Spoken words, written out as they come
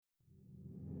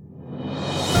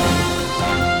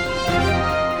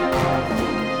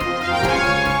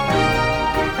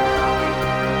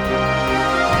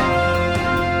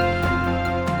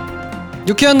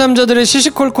유쾌한 남자들의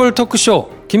시시콜콜 토크쇼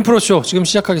김프로쇼 지금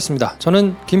시작하겠습니다.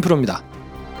 저는 김프로입니다.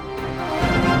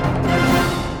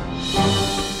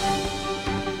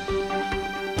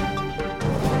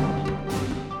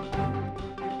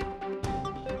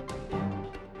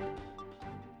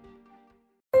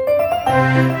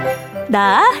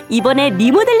 나 이번에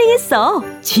리모델링 했어.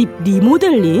 집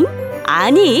리모델링?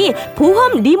 아니,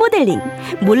 보험 리모델링.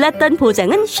 몰랐던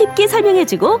보장은 쉽게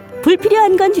설명해주고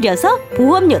불필요한 건 줄여서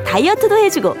보험료 다이어트도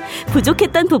해주고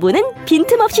부족했던 부분은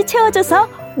빈틈없이 채워줘서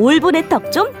올분의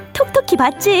덕 좀 톡톡히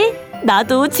받지.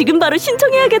 나도 지금 바로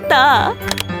신청해야겠다.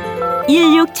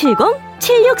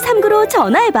 1670-7639로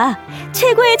전화해봐.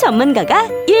 최고의 전문가가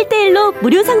 1:1로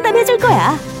무료 상담해줄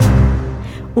거야.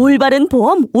 올바른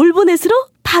보험 올보넷으로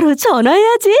바로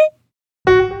전화해야지.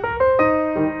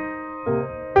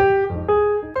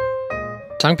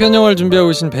 장편 영화를 준비하고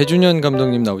계신 배준현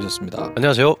감독님 나오셨습니다.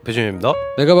 안녕하세요, 배준현입니다.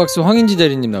 메가박스 황인지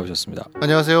대리님 나오셨습니다.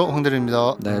 안녕하세요,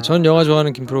 황대리입니다. 네, 전 영화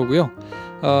좋아하는 김프로고요.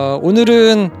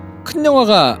 오늘은 큰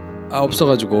영화가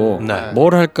없어가지고 네.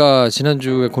 뭘 할까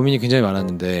지난주에 고민이 굉장히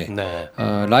많았는데 네.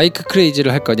 라이크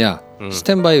크레이지를 할 거냐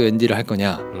스탠바이 웬디를 할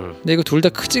거냐 근데 이거 둘 다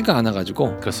크지가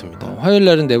않아가지고 그렇습니다. 화요일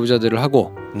날은 내부자들을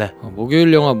하고 네.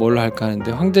 목요일 영화 뭘 할까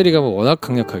하는데 황대리가 워낙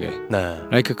강력하게 네.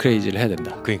 라이크 크레이지를 해야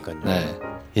된다. 그러니까요. 네.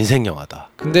 인생 영화다.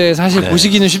 근데 사실 네.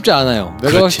 보시기는 쉽지 않아요.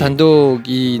 메가박스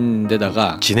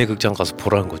단독인데다가 진해 극장 가서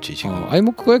보라는 거지 지금. 아니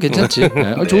뭐 그거야 괜찮지.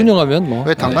 네. 네. 좋은 영화면 뭐.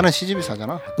 왜 단가는 CGV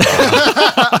사잖아.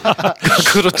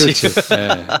 그렇지. 네.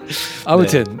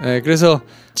 아무튼 네, 그래서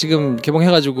지금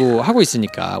개봉해가지고 하고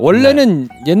있으니까 원래는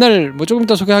옛날 뭐 조금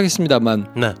이따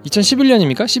소개하겠습니다만 네.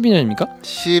 2011년입니까? 12년입니까?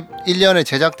 11년에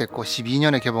제작됐고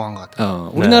 12년에 개봉한 것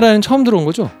같아요. 우리나라에는 처음 들어온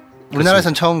거죠?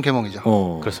 우리나라에선 처음 개봉이죠.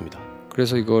 그렇습니다.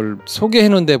 그래서 이걸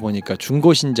소개해놓은 데 보니까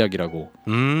중고신작이라고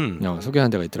그냥 소개한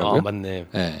데가 있더라고요. 맞네.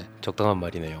 네. 적당한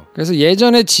말이네요. 그래서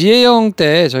예전에 지혜영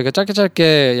때 저희가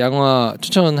짧게 영화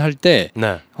추천할 때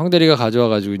네. 황대리가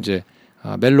가져와가지고 이제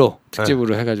멜로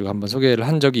특집으로 해가지고 한번 소개를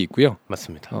한 적이 있고요.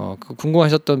 맞습니다. 그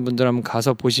궁금하셨던 분들 한번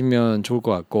가서 보시면 좋을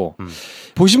것 같고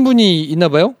보신 분이 있나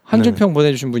봐요? 한 줄 평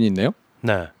보내주신 분이 있네요.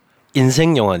 네.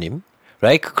 인생 영화님.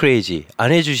 라이크 크레이지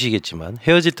안 해주시겠지만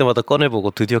헤어질 때마다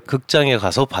꺼내보고 드디어 극장에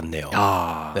가서 봤네요.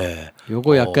 네.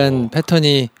 요거 약간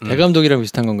패턴이 대감독이랑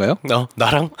비슷한 건가요?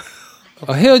 나랑?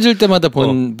 헤어질 때마다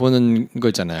보는 거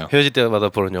있잖아요. 헤어질 때마다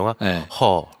보는 영화? 네.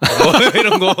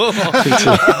 이런 거.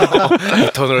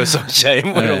 터널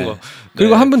선샤인 뭐 이런 거.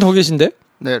 그리고 네. 한 분 더 계신데?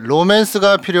 네,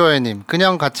 로맨스가 필요해님.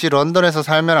 그냥 같이 런던에서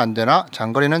살면 안 되나?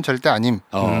 장거리는 절대 아님.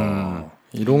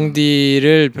 이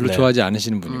롱디를 별로 네. 좋아하지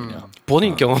않으시는 분이군요.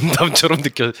 본인 경험담처럼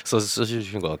느껴서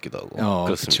쓰시는 것 같기도 하고. 그렇습니다.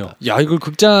 그렇죠. 야, 이걸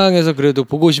극장에서 그래도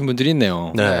보고 오신 분들이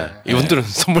있네요. 네. 이분들은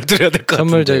선물 드려야 될 것 같은데.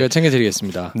 선물 저희가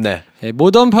챙겨드리겠습니다. 네.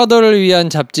 모던 파더를 위한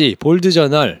잡지 볼드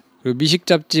저널 그리고 미식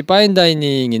잡지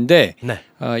파인다이닝인데 네.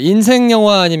 인생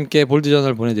영화님께 볼드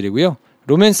저널 보내드리고요.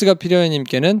 로맨스가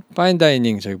필요해님께는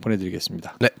파인다이닝 저희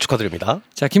보내드리겠습니다. 네, 축하드립니다.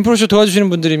 자, 김프로쇼 도와주시는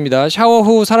분들입니다. 샤워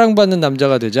후 사랑받는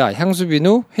남자가 되자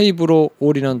향수비누 헤이브로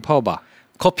올인원 파워바.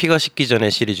 커피가 식기 전에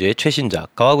시리즈의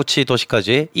최신작 가와구치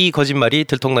도시카즈의 이 거짓말이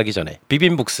들통나기 전에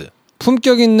비빔북스.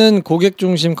 품격 있는 고객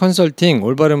중심 컨설팅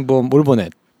올바른 보험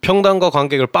올보넷. 평당과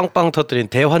관객을 빵빵 터뜨린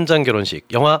대환장 결혼식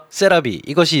영화 세라비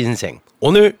이것이 인생.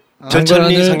 오늘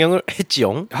절찬리 상영을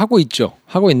했지용. 하고 있죠.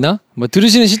 하고 있나? 뭐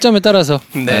들으시는 시점에 따라서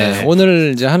네.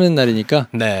 오늘 이제 하는 날이니까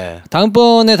네.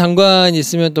 다음번에 당관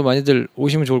있으면 또 많이들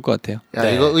오시면 좋을 것 같아요. 야,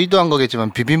 네. 이거 의도한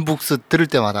거겠지만 비빔국수 들을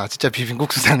때마다 진짜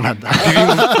비빔국수 생각난다.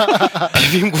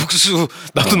 비빔국수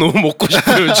나도 너무 먹고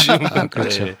싶어요 지금.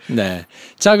 그렇죠. 네.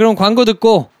 자, 그럼 광고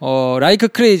듣고 라이크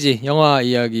크레이지 영화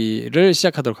이야기를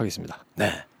시작하도록 하겠습니다.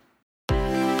 네.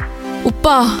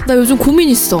 오빠, 나 요즘 고민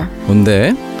있어.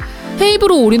 뭔데?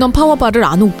 헤이브로 올인원 파워바를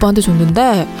아는 오빠한테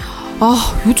줬는데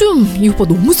요즘 이 오빠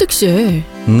너무 섹시해.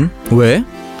 응? 왜?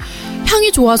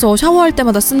 향이 좋아서 샤워할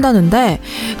때마다 쓴다는데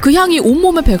그 향이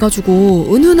온몸에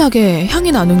배가지고 은은하게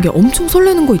향이 나는 게 엄청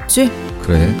설레는 거 있지?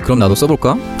 그래, 그럼 나도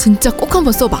써볼까? 진짜 꼭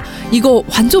한번 써봐. 이거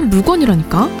완전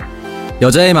물건이라니까?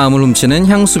 여자의 마음을 훔치는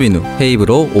향수비누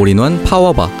헤이브로 올인원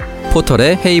파워바.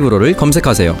 포털에 헤이브로를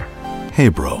검색하세요.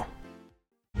 헤이브로.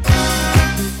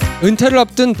 은퇴를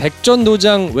앞둔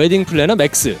백전노장 웨딩 플래너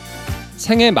맥스.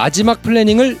 생애 마지막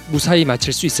플래닝을 무사히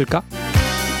마칠 수 있을까?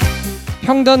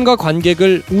 평단과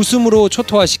관객을 웃음으로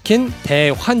초토화시킨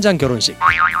대환장 결혼식.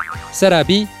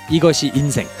 세라비 이것이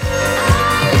인생.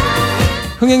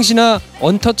 흥행시나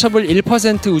언터처블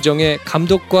 1% 우정의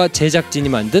감독과 제작진이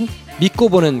만든 믿고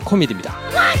보는 코미디입니다.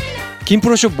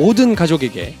 김프로쇼 모든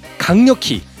가족에게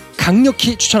강력히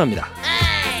추천합니다.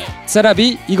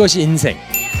 세라비 이것이 인생.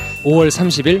 5월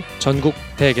 30일 전국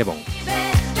대개봉.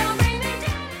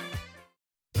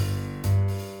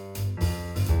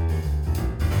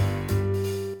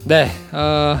 네,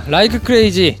 라이크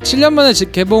크레이지 7년 만에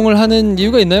개봉을 하는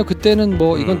이유가 있나요? 그때는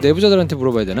뭐 이건 내부자들한테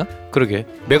물어봐야 되나? 그러게.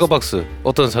 메가박스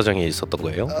어떤 사정이 있었던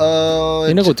거예요?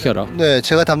 얘네가 어떻게 알아? 네,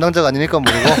 제가 담당자가 아니니까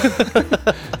모르고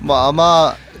뭐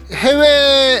아마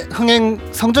해외 흥행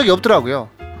성적이 없더라고요.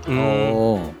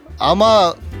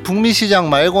 아마 북미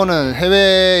시장 말고는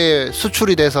해외에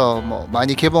수출이 돼서 뭐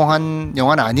많이 개봉한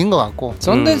영화는 아닌 것 같고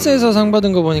썬댄스에서 상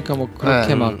받은 거 보니까 뭐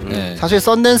그렇게 막 사실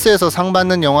썬댄스에서 상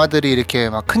받는 영화들이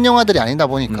이렇게 막 큰 영화들이 아니다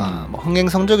보니까 뭐 흥행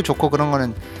성적이 좋고 그런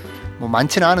거는 뭐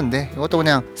많지는 않은데 이것도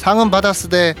그냥 상은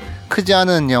받았을 때 크지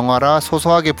않은 영화라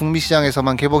소소하게 북미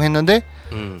시장에서만 개봉했는데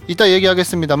이따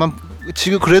얘기하겠습니다만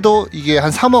지금 그래도 이게 한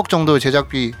 3억 정도의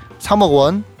제작비 3억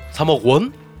원 3억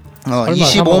원?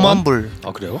 25만 불.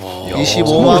 아 그래요?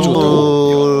 25만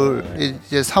불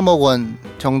이제 3억 원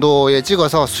정도에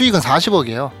찍어서 수익은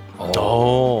 40억이에요.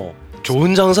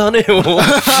 좋은 장사네요.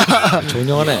 좋은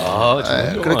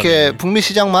영화네. 그렇게 북미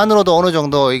시장만으로도 어느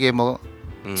정도 이게 뭐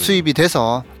수입이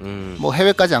돼서 뭐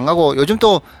해외까지 안 가고 요즘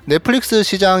또 넷플릭스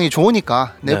시장이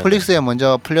좋으니까 넷플릭스에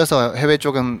먼저 풀려서 해외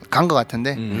쪽은 간 것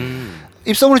같은데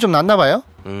입소문이 좀 났나 봐요.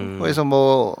 그래서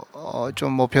뭐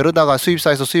좀 뭐 벼르다가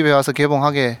수입사에서 수입해 와서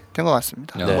개봉하게 된 것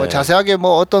같습니다. 네. 뭐 자세하게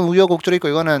뭐 어떤 우여곡절이 있고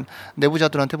이거는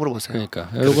내부자들한테 물어보세요. 그러니까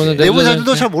이거는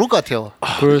내부자들도 잘 모를 것 같아요.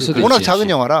 그럴 수도 워낙 있지. 작은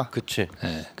영화라. 그치.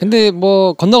 네. 근데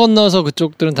뭐 건너서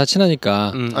그쪽들은 다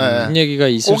친하니까 그 얘기가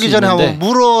있을 수 오기 전에 있는데 한번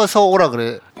물어서 오라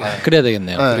그래. 그래야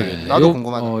되겠네요. 나도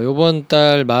궁금하다. 요번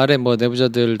달 말에 뭐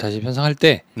내부자들 다시 편성할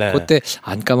때 그때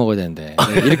안 까먹어야 되는데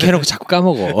이렇게 해놓고 자꾸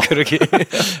까먹어. 그러게.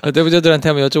 내부자들한테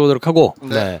한번 여쭤보도록 하고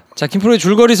자 김프로의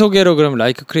줄거리 소개로 그럼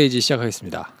라이크 크레이지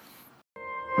시작하겠습니다.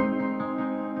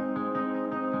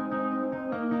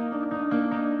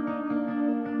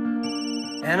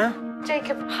 Anna?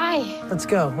 Jacob, hi. Let's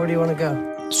go. Where do you want to go?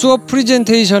 수업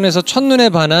프리젠테이션에서 첫눈에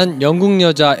반한 영국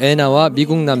여자 애나와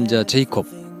미국 남자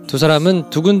제이콥 두 사람은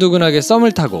두근두근하게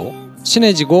썸을 타고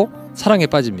친해지고 사랑에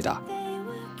빠집니다.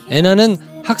 애나는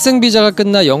학생 비자가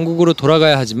끝나 영국으로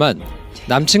돌아가야 하지만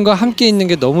남친과 함께 있는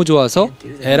게 너무 좋아서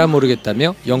에라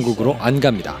모르겠다며 영국으로 안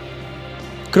갑니다.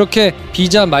 그렇게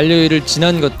비자 만료일을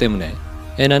지난 것 때문에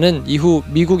애나는 이후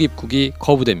미국 입국이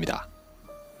거부됩니다.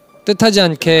 뜻하지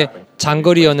않게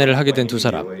장거리 연애를 하게 된 두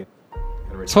사람.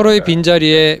 서로의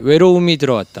빈자리에 외로움이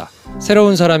들어왔다,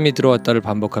 새로운 사람이 들어왔다를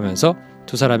반복하면서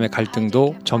두 사람의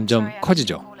갈등도 점점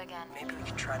커지죠.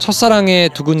 첫사랑의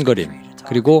두근거림,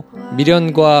 그리고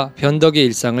미련과 변덕의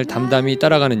일상을 담담히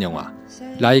따라가는 영화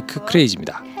라이크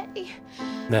크레이지입니다.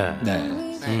 네.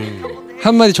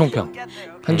 한마디 총평,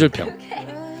 한 줄 평.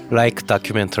 Like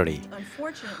다큐멘터리.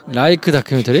 라이크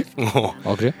다큐멘터리?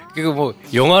 그래요? 이거 뭐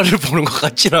영화를 보는 것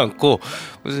같지는 않고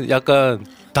무슨 약간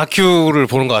다큐를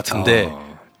보는 것 같은데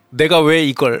내가 왜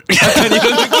이걸 약간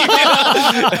이런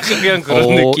느낌이야. 그냥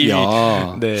그런 느낌.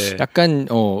 네. 약간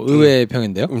의외의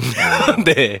평인데요.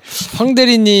 네. 황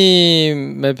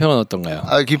대리님의 평은 어떤가요?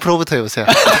 김프로부터 해보세요.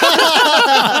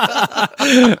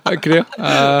 그래요?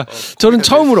 저는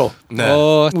처음으로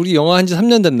우리 영화 한지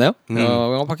 3년 됐나요?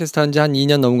 영화 팟캐스트 한지 한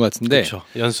 2년 넘은 것 같은데. 그렇죠.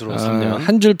 연수로 3년.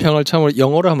 한 줄 평을 처음으로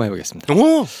영어로 한번 해보겠습니다.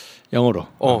 오! 영어로.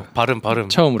 발음.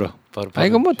 처음으로. 발음.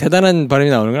 이건 뭐 대단한 발음이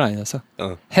나오는 건 아니라서.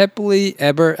 Happily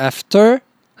ever after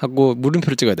하고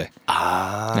물음표를 찍어야 돼.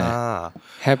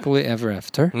 Happily ever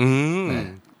after.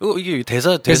 이게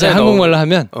대사 한국말로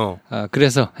하면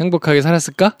그래서 행복하게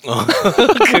살았을까?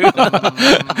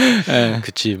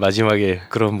 그치, 마지막에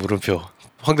그런 물음표.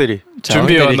 황대리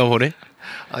준비해 왔나 보네.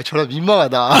 저라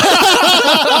민망하다.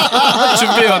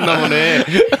 준비해 왔나 보네.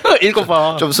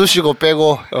 읽어봐. 좀 쑤시고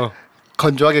빼고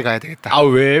건조하게 가야 되겠다.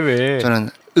 왜? 저는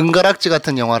은가락지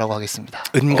같은 영화라고 하겠습니다.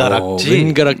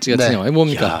 은가락지 같은 영화.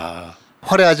 뭡니까?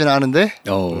 화려하지는 않은데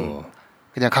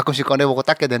그냥 가끔씩 꺼내보고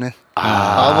닦게 되는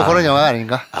뭐 그런 영화가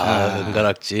아닌가.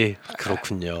 은가락지.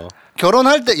 그렇군요.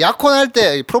 결혼할 때, 약혼할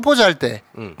때, 프로포즈 할 때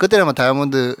그때는 뭐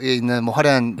다이아몬드에 있는 뭐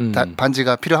화려한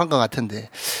반지가 필요한 것 같은데,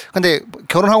 근데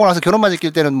결혼하고 나서 결혼 반지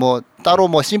낄 때는 뭐 따로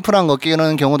뭐 심플한 거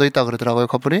끼는 경우도 있다 그러더라고요,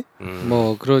 커플이.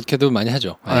 뭐 그렇게도 많이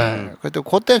하죠. 그때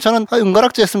그때 저는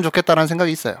은가락지 했으면 좋겠다라는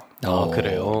생각이 있어요.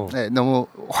 그래요. 네, 너무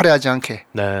화려하지 않게.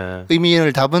 네.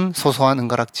 의미를 담은 소소한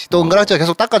은가락지. 또 은가락지가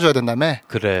계속 닦아줘야 된다며.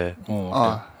 그래.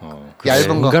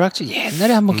 얇은 거. 은가락지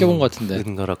옛날에 한번 껴본 것 같은데.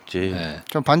 은가락지.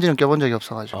 좀 반지는 껴본 적이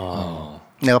없어가지고.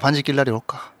 내가 반지 낄 날이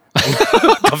올까?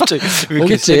 갑자기 왜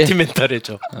이렇게 오겠지.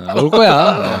 센티멘탈해져? 올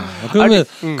거야. 그러면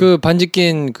그 반지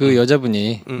낀 그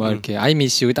여자분이 뭐 이렇게 I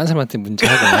miss you 딴 사람한테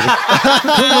문자하고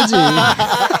그런 거지.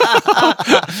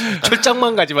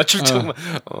 출장만 가지 마, 출장만.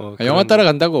 영화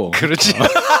따라간다고. 그렇지.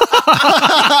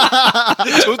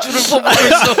 저주를 뽑고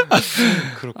있어.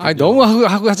 아니 너무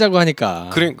하고 하자고 하니까.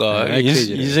 그러니까 네,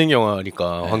 인생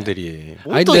영화니까 황대리.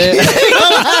 아니 근데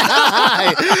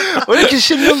왜 이렇게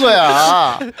싫는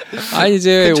거야? 아니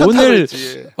이제 오늘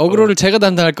어그로를 제가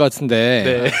담당할 것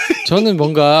같은데 네. 저는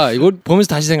뭔가 이걸 보면서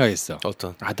다시 생각했어.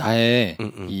 어떤? 나의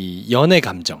이 연애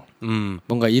감정,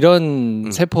 뭔가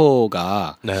이런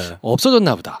세포가 네.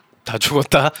 없어졌나 보다. 다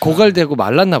죽었다. 고갈되고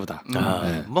말랐나 보다.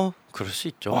 네. 뭐 그럴 수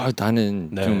있죠. 나는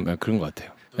네. 좀 그런 것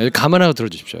같아요. 감안하고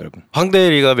들어주십시오, 여러분.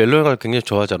 황대리가 멜로 영화를 굉장히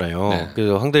좋아하잖아요. 네.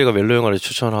 그래서 황대리가 멜로 영화를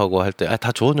추천하고 할 때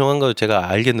다 좋은 영화인 거 제가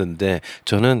알겠는데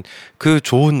저는 그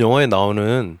좋은 영화에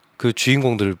나오는 그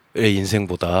주인공들의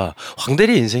인생보다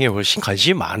황대리 인생에 훨씬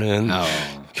관심이 많은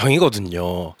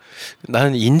형이거든요.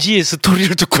 나는 인지의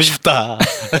스토리를 듣고 싶다.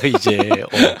 이제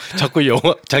자꾸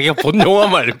영화 자기가 본 영화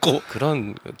말고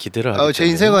그런 기대를 하기 제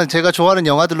인생은 제가 좋아하는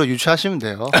영화들로 유추하시면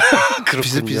돼요.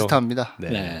 비슷비슷합니다.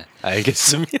 네.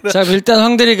 알겠습니다. 자, 일단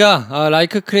황대리가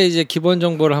라이크 크레이지의 기본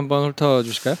정보를 한번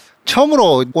훑어주실까요?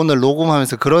 처음으로 오늘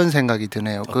녹음하면서 그런 생각이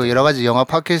드네요. 그 여러 가지 영화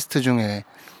팟캐스트 중에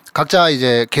각자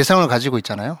이제 개성을 가지고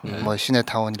있잖아요. 뭐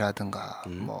시네타운이라든가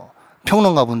뭐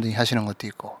평론가 분들이 하시는 것도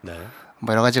있고. 네.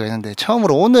 뭐 여러 가지가 있는데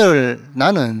처음으로 오늘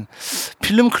나는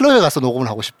필름 클럽에 가서 녹음을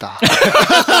하고 싶다.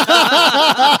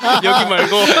 여기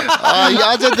말고 이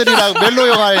아재들이랑 멜로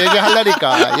영화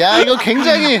얘기하려니까 야 이거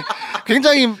굉장히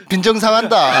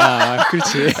빈정상한다.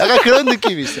 그렇지. 약간 그런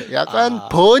느낌이 있어요. 약간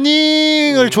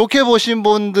버닝을 좋게 보신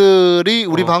분들이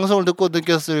우리 방송을 듣고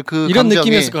느꼈을 그 이런 감정이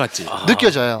느낌이었을 것 같지.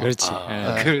 느껴져요.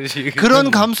 그렇지. 그런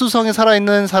감수성에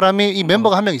살아있는 사람이 이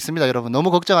멤버가 한 명 있습니다, 여러분.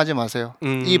 너무 걱정하지 마세요.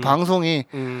 이 방송이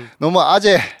너무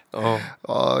아재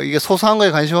이게 소소한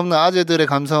거에 관심 없는 아재들의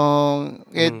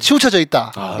감성에 치우쳐져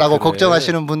있다라고 그래.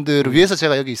 걱정하시는 분들을 위해서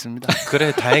제가 여기 있습니다.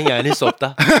 그래 다행히 아닐 수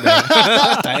없다.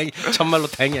 네. 참말로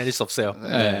다행히 아닐 수 없어요.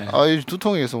 네.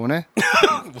 두통에서 오네.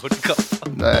 머리가.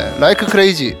 네, 라이크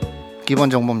크레이지 기본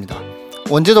정보입니다.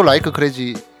 원제도 라이크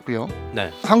크레이지고요.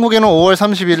 네. 한국에는 5월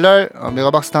 30일 날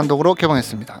메가박스 단독으로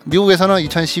개봉했습니다. 미국에서는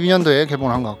 2012년도에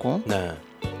개봉을 한 것 같고 네.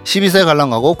 12세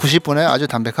관람가고 90분의 아주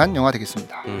담백한 영화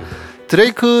되겠습니다.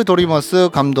 드레이크 도리머스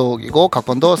감독이고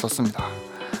각본도 썼습니다.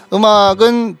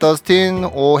 음악은 더스틴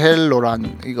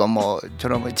오헬로란 이거 뭐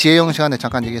저런 지혜영 시간에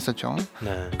잠깐 얘기했었죠.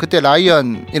 네. 그때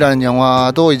라이언이라는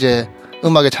영화도 이제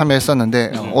음악에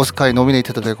참여했었는데 오스카에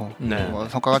노미네이트도 되고 네.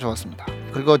 성과가 좋았습니다.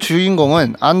 그리고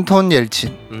주인공은 안톤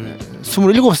옐친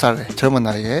 27살의 젊은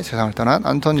나이에 세상을 떠난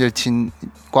안톤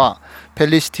옐친과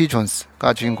펠리시티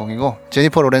존스가 주인공이고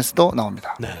제니퍼 로렌스도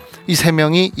나옵니다. 네. 이 세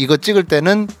명이 이거 찍을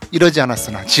때는 이러지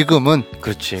않았으나 지금은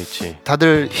그렇지.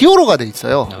 다들 히어로가 돼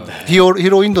있어요. 네.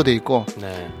 히로인도 돼 있고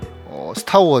네.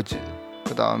 스타워즈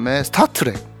그다음에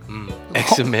스타트랙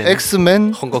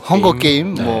엑스맨 헝거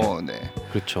게임 네. 뭐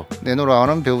그렇죠.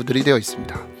 내놓으라는 배우들이 되어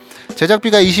있습니다.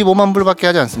 제작비가 25만 불밖에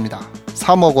하지 않습니다.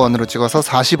 3억 원으로 찍어서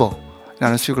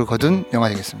 40억이라는 수익을 거둔 영화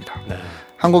되겠습니다. 네.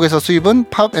 한국에서 수입은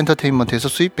팝 엔터테인먼트에서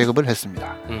수입 배급을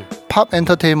했습니다. 팝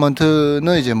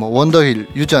엔터테인먼트는 이제 뭐 원더힐,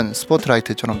 유전,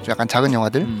 스포트라이트처럼 약간 작은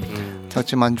영화들,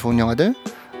 작지만 좋은 영화들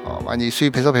많이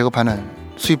수입해서 배급하는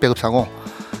수입 배급사고,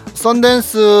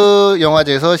 썬댄스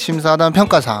영화제에서 심사단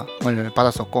평가상을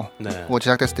받았었고, 네. 그거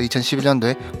제작됐을 때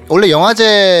 2011년도에 원래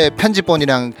영화제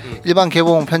편집본이랑 일반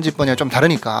개봉 편집본이랑 좀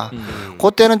다르니까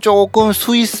그때는 조금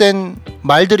수위 센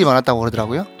말들이 많았다고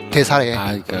그러더라고요. 대사에.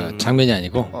 그러니까 장면이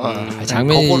아니고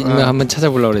장면이면 한번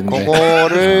찾아보려고 그랬는데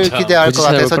그거를 기대할 것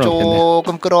같아서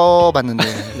조금 끌어봤는데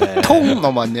네. 통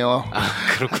넘어왔네요.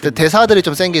 그렇군요. 대사들이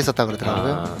좀 센 게 있었다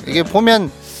그러더라고요. 이게 보면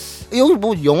여기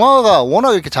뭐 영화가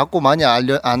워낙 이렇게 자꾸 많이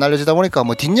안 알려지다 보니까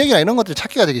뭐 뒷얘기나 이런 것들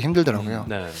찾기가 되게 힘들더라고요.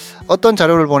 네. 어떤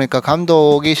자료를 보니까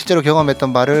감독이 실제로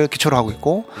경험했던 바를 기초로 하고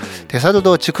있고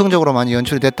대사들도 즉흥적으로 많이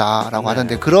연출이 됐다라고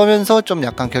하던데, 그러면서 좀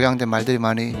약간 격양된 말들이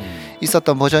많이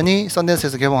있었던 버전이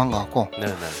썬댄스에서 개봉한 것 같고,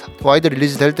 와이드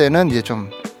릴리즈 될 때는 이제 좀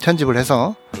편집을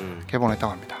해서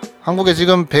개봉했다고 합니다. 한국에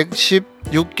지금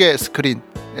 116개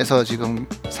스크린에서 지금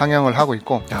상영을 하고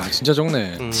있고, 야 진짜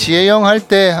적네. 지혜영 할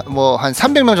때 뭐 한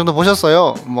 300명 정도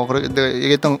보셨어요. 뭐 그렇게 내가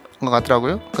얘기했던 것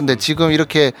같더라고요. 근데 지금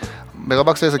이렇게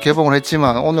메가박스에서 개봉을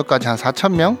했지만 오늘까지 한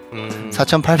 4,000명,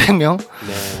 4,800명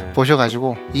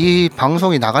보셔가지고 이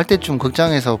방송이 나갈 때쯤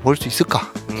극장에서 볼 수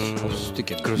있을까? 없을 수도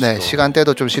있겠네. 네,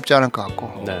 시간대도 좀 쉽지 않을 것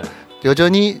같고, 네.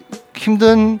 여전히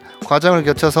힘든 과정을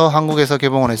거쳐서 한국에서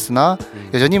개봉을 했으나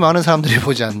여전히 많은 사람들이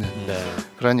보지 않는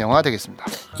그런 영화 되겠습니다.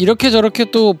 이렇게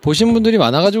저렇게 또 보신 분들이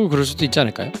많아가지고 그럴 수도 있지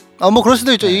않을까요? 뭐 그럴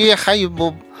수도 있죠. 이게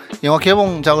뭐 영화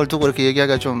개봉작을 두고 이렇게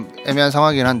얘기하기가 좀 애매한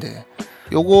상황이긴 한데,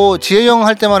 요거 지혜영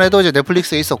할 때만 해도 이제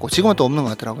넷플릭스에 있었고 지금은 또 없는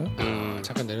것 같더라고요.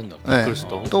 잠깐 내린다. 네. 그럴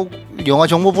수도. 또 영화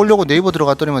정보 보려고 네이버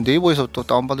들어갔더니만 네이버에서 또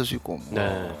다운받을 수 있고.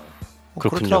 네.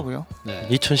 그렇군요. 그렇더라고요. 네.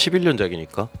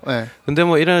 2011년작이니까. 네. 근데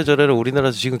뭐 이래나 저래나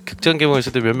우리나라에서 지금 극장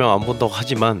개봉했을 때 몇 명 안 본다고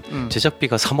하지만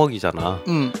제작비가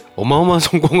 3억이잖아. 어마어마한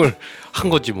성공을 한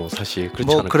거지 뭐 사실. 그렇지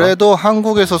뭐 않을까? 그래도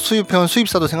한국에서 수입해온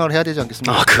수입사도 생각을 해야 되지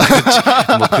않겠습니까? 아, 그렇지.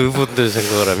 뭐 그분들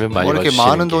생각을 하면 많이 뭐 이렇게 봐주시는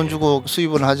많은 게. 돈 주고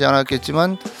수입은 하지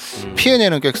않았겠지만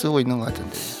P&L은 꽤 쓰고 있는 것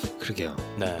같은데. 그러게요.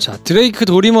 네. 자, 드레이크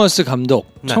도리머스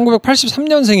감독 네.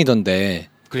 1983년생이던데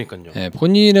그러니까요. 예,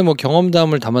 본인의 뭐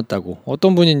경험담을 담았다고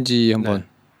어떤 분인지 한번 네.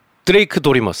 드레이크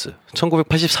도리머스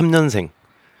 1983년생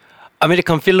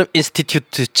아메리칸 필름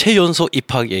인스티튜트 최연소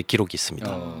입학의 기록이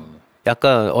있습니다.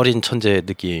 약간 어린 천재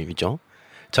느낌이죠.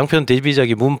 장편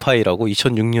데뷔작이 문파이라고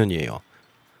 2006년이에요.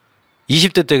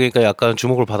 20대 때 그러니까 약간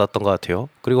주목을 받았던 것 같아요.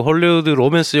 그리고 헐리우드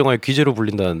로맨스 영화의 귀재로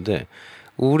불린다는데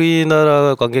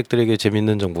우리나라 관객들에게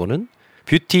재밌는 정보는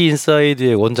뷰티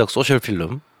인사이드의 원작 소셜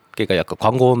필름, 그러니까 약간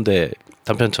광고인데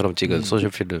단편처럼 찍은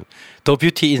소셜 필름 더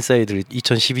뷰티 인사이드를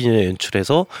 2012년에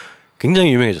연출해서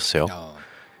굉장히 유명해졌어요.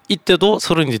 이때도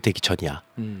 30이 되기 전이야.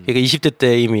 그러니까 20대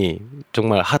때 이미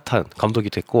정말 핫한 감독이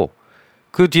됐고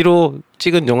그 뒤로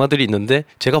찍은 영화들이 있는데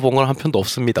제가 본 건 한 편도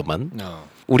없습니다만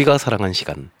우리가 사랑한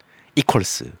시간,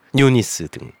 이퀄스, 뉴니스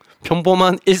등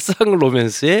평범한 일상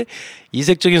로맨스에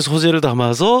이색적인 소재를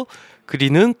담아서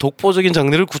그리는 독보적인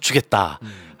장르를 구축했다.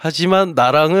 하지만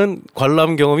나랑은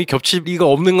관람 경험이 겹칠 리가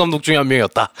없는 감독 중에 한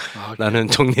명이었다. 라는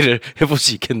정리를 해볼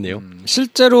수 있겠네요.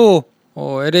 실제로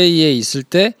LA에 있을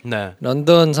때 네.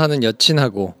 런던 사는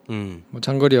여친하고 뭐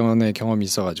장거리 연애 경험이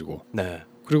있어가지고 네.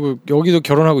 그리고 여기도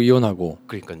결혼하고 이혼하고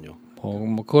그러니까요.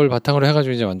 뭐 그걸 바탕으로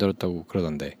해가지고 이제 만들었다고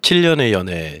그러던데. 7년의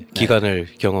연애 기간을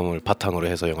경험을 바탕으로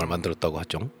해서 영화를 만들었다고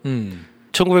하죠.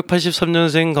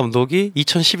 1983년생 감독이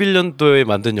 2011년도에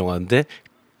만든 영화인데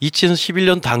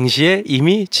 2011년 당시에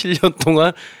이미 7년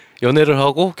동안 연애를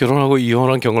하고 결혼하고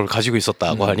이혼한 경험을 가지고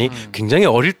있었다고 하니 굉장히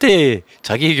어릴 때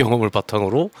자기 경험을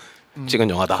바탕으로 찍은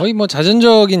영화다. 거의 뭐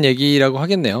자전적인 얘기라고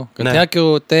하겠네요. 그 네.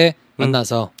 대학교 때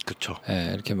만나서 그렇죠.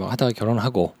 예, 이렇게 뭐 하다가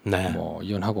결혼하고 네. 뭐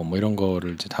이혼하고 뭐 이런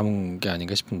거를 이제 담은 게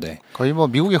아닌가 싶은데. 거의 뭐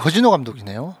미국의 허진호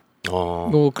감독이네요.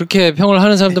 뭐 그렇게 평을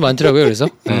하는 사람도 많더라고요. 그래서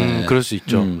그럴 수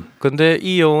있죠. 근데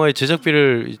이 영화의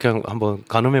제작비를 그냥 한번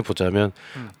가늠해 보자면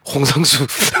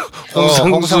홍상수급이다.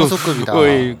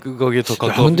 거의 거기에 더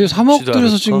가까워. 근데 3억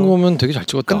들여서 찍은 거면 되게 잘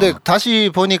찍었다. 근데 다시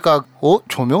보니까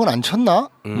조명은 안 쳤나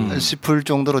싶을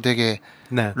정도로 되게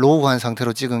네. 로우한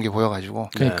상태로 찍은 게 보여가지고.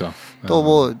 그러니까 또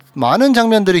뭐 많은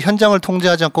장면들이 현장을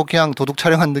통제하지 않고 그냥 도둑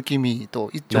촬영한 느낌이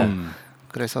또 있죠.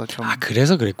 그래서 좀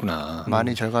그래서 그랬구나.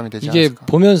 많이 절감이 되지 이게 않았을까.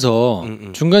 보면서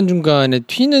중간 중간에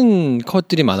튀는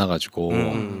컷들이 많아가지고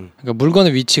그러니까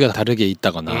물건의 위치가 다르게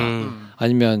있다거나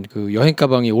아니면 그 여행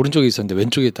가방이 오른쪽에 있었는데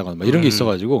왼쪽에 있다거나 막 이런 게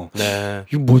있어가지고 네.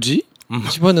 이거 뭐지?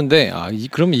 싶었는데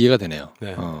그러면 이해가 되네요.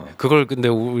 네. 그걸 근데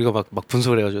우리가 막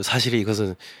분석을 해가지고 사실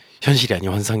이것은 현실이 아닌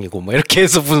환상이고 뭐 이렇게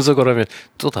해서 분석을 하면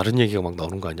또 다른 얘기가 막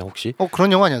나오는 거 아니야 혹시?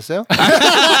 그런 영화 아니었어요?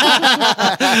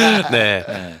 네.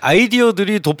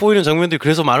 아이디어들이 돋보이는 장면들이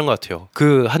그래서 많은 것 같아요.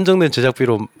 그 한정된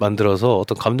제작비로 만들어서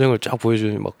어떤 감정을 쫙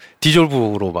보여주는 막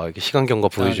디졸브로 막 이렇게 시간 경과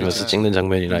보여주면서 찍는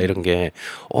장면이나 이런 게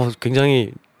굉장히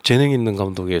재능 있는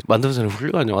감독의 만든 사람이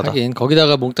훌륭한 영화다. 하긴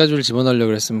거기다가 몽타주를 집어넣으려고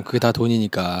그랬으면 그게 다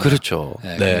돈이니까. 그렇죠.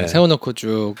 네. 세워놓고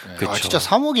쭉. 그렇죠. 진짜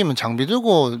 3억이면 장비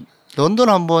들고 런던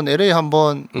한 번, LA 한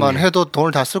번만 해도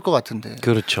돈을 다 쓸 것 같은데.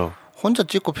 그렇죠. 혼자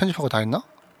찍고 편집하고 다 했나?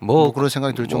 뭐 그런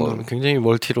생각이 들 정도로. 굉장히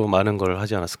멀티로 많은 걸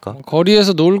하지 않았을까?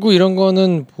 거리에서 놀고 이런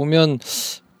거는 보면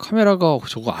카메라가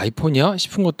저거 아이폰이야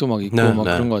싶은 것도 막 있고 막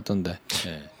그런 것 같던데.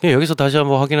 네. 여기서 다시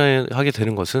한번 확인하게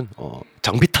되는 것은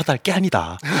장비 탓할 게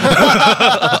아니다.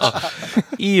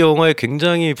 이 영화의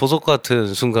굉장히 보석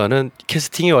같은 순간은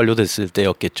캐스팅이 완료됐을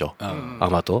때였겠죠.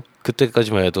 아마도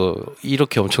그때까지만 해도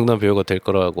이렇게 엄청난 배우가 될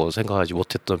거라고 생각하지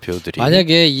못했던 배우들이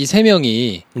만약에 이 세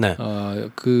명이 네.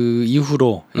 그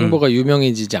이후로 행보가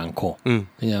유명해지지 않고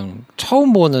그냥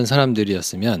처음 보는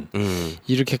사람들이었으면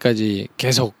이렇게까지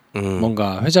계속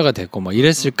뭔가 회자가 됐고 막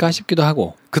이랬을까 싶기도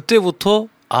하고 그때부터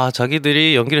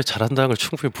자기들이 연기를 잘한다는 걸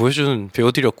충분히 보여주는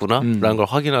배우들이었구나라는 걸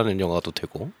확인하는 영화도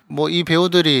되고 뭐 이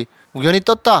배우들이 우연히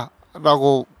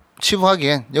떴다라고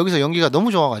치부하기엔 여기서 연기가 너무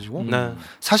좋아가지고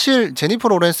사실 제니퍼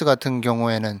로렌스 같은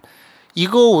경우에는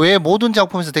이거 외에 모든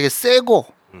작품에서 되게 세고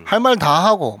할 말 다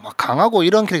하고 막 강하고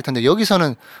이런 캐릭터인데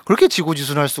여기서는 그렇게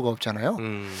지고지순할 수가 없잖아요.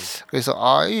 그래서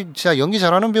이 진짜 연기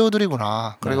잘하는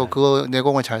배우들이구나. 그리고 그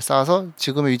내공을 잘 쌓아서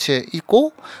지금의 위치에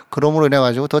있고 그러므로 인해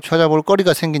가지고 더 찾아볼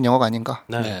거리가 생긴 영화가 아닌가.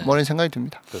 뭐 이런 생각이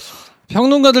듭니다. 그렇습니다.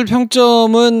 평론가들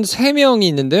평점은 3명이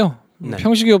있는데요.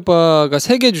 평식이 오빠가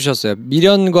 3개 주셨어요.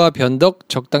 미련과 변덕,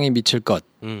 적당히 미칠 것.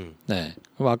 네.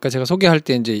 그럼 아까 제가 소개할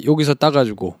때 이제 여기서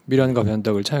따가지고 미련과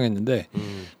변덕을 차용했는데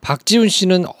박지훈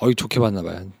씨는 좋게 봤나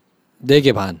봐요.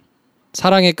 4개 반.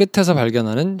 사랑의 끝에서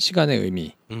발견하는 시간의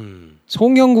의미.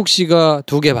 송영국 씨가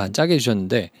 2개 반 짜게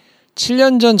해주셨는데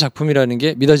 7년 전 작품이라는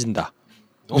게 믿어진다.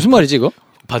 무슨 말이지 이거?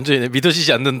 반전이네.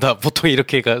 믿어지지 않는다. 보통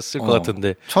이렇게 쓸 것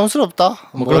같은데.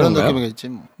 촌스럽다. 뭐 그런 느낌이겠지.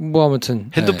 뭐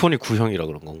아무튼 핸드폰이 구형이라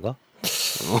그런 건가?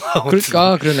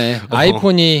 그러네.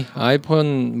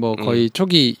 아이폰 뭐 거의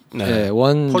초기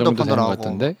원 정도 되는 것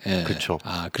같은데. 그렇죠.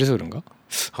 그래서 그런가?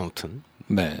 아무튼.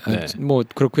 네. 뭐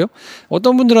그렇고요.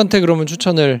 어떤 분들한테 그러면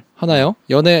추천을 하나요?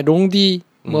 연애 롱디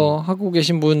뭐 하고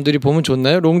계신 분들이 보면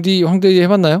좋나요? 롱디 황대리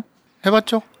해봤나요?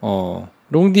 해봤죠.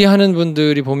 롱디 하는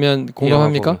분들이 보면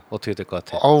공감합니까? 어떻게 될 것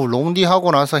같아? 롱디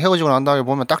하고 나서 헤어지고 난 다음에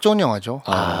보면 딱 좋은 영화죠.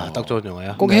 딱 좋은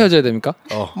영화야? 꼭 헤어져야 됩니까?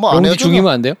 뭐 롱디 중이면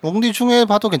안 돼요? 롱디 중에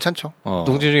봐도 괜찮죠.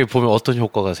 롱디 중에 보면 어떤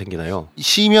효과가 생기나요?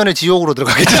 시면의 지옥으로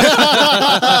들어가겠죠.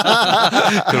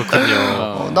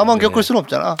 그렇군요. 나만 겪을 수는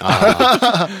없잖아.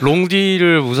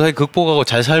 롱디를 무사히 극복하고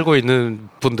잘 살고 있는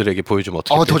분들에게 보여주면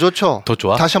어떻게 돼요? 더 좋죠. 더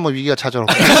좋아? 다시 한번 위기가 찾아올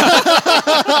거예요.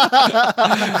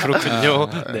 그렇군요.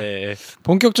 네.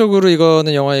 본격적으로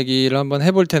이거는 영화 얘기를 한번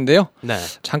해볼 텐데요. 네.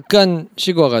 잠깐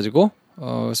쉬고 와가지고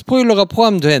스포일러가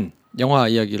포함된 영화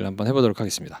이야기를 한번 해보도록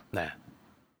하겠습니다. 네.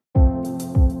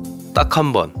 딱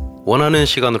한 번 원하는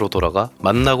시간으로 돌아가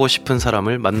만나고 싶은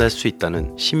사람을 만날 수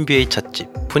있다는 신비의 찻집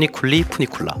푸니쿨리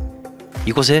푸니쿨라.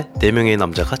 이곳에 4명의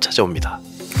남자가 찾아옵니다.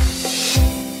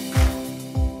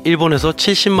 일본에서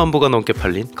 70만 부가 넘게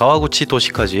팔린 가와구치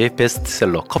도시카즈의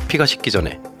베스트셀러 커피가 식기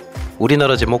전에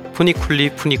우리나라 제목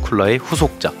푸니쿨리 푸니쿨라의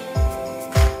후속작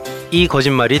이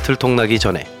거짓말이 들통나기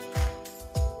전에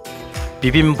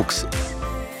비빔북스.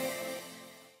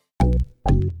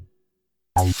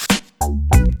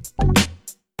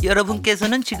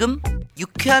 여러분께서는 지금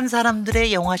유쾌한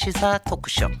사람들의 영화시사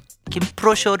토크쇼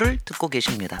김프로쇼를 듣고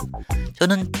계십니다.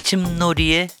 저는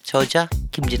집놀이의 저자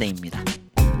김진애입니다.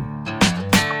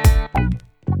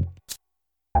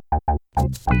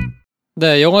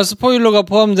 네, 영화 스포일러가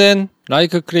포함된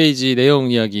라이크 크레이지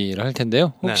내용 이야기를 할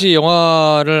텐데요. 혹시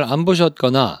영화를 안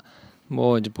보셨거나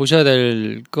뭐 이제 보셔야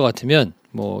될 것 같으면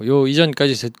뭐 요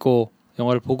이전까지 듣고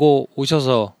영화를 보고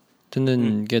오셔서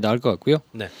듣는 게 나을 것 같고요.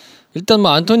 네. 일단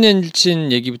뭐 안토니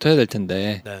옐친 얘기부터 해야 될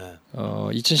텐데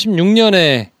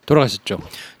 2016년에 돌아가셨죠.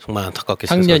 정말 안타깝게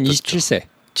향년 27세.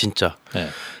 진짜. 네.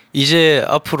 이제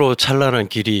앞으로 찬란한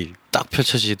길이 딱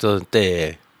펼쳐지던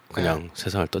때에 그냥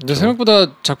세상을 떴죠. 근데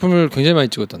생각보다 작품을 굉장히 많이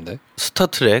찍었던데.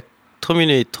 스타트렉,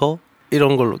 터미네이터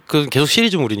이런 걸로 그 계속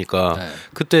시리즈물이니까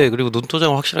그때 그리고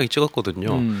눈도장을 확실하게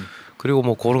찍었거든요. 그리고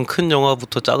뭐 그런 큰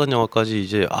영화부터 작은 영화까지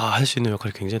이제 할 수 있는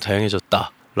역할이 굉장히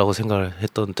다양해졌다라고 생각을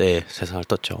했던 때에 세상을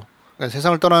떴죠. 그러니까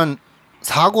세상을 떠난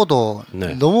사고도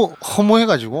너무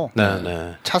허무해가지고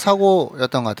차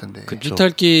사고였던 것 같은데.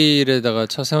 이탈길에다가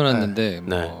차 세워놨는데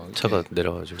차가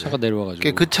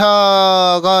내려와가지고 그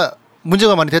차가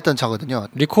문제가 많이 됐던 차거든요.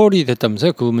 리콜이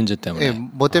됐다면서요? 그 문제 때문에.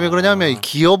 뭐 때문에 그러냐면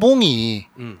기어봉이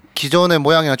기존의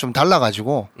모양이랑 좀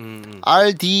달라가지고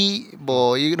RD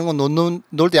뭐 이런 거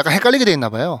놓을 때 약간 헷갈리게 돼 있나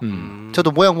봐요.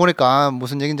 저도 모양 보니까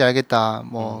무슨 얘기인지 알겠다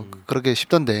뭐 그렇게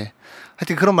싶던데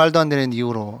하여튼 그런 말도 안 되는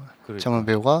이유로 정말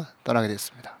배우가 떠나게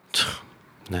됐습니다. 참,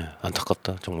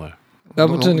 안타깝다 정말.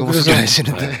 아무튼 너무 그래서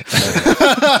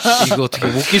이거 어떻게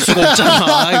못 낄 수가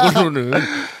없잖아. 이걸로는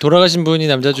돌아가신 분이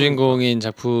남자 주인공인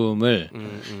작품을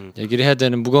얘기를 해야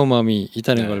되는 무거운 마음이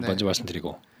있다는 걸 먼저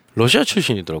말씀드리고. 러시아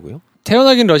출신이더라고요.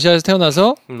 태어나긴 러시아에서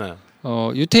태어나서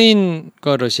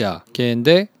유태인과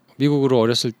러시아계인데 미국으로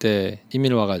어렸을 때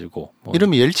이민을 와가지고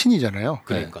이름이 옐친이잖아요.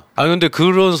 그러니까. 근데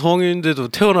그런 성인인데도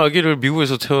태어나기를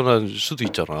미국에서 태어날 수도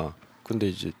있잖아. 근데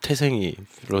이제 태생이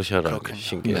러시아라는 게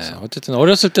신기해서. 어쨌든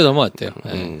어렸을 때 넘어왔대요.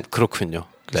 그렇군요.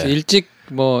 그래서 일찍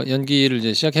뭐 연기를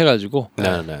이제 시작해가지고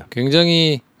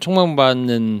굉장히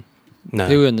촉망받는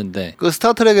배우였는데 그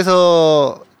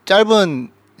스타트rek에서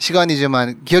짧은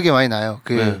시간이지만 기억이 많이 나요.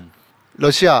 그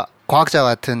러시아 과학자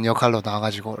같은 역할로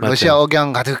나와가지고 러시아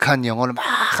억양 가득한 영어를 막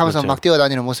하면서 막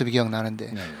뛰어다니는 모습이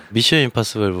기억나는데 미션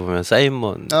임파서블 보면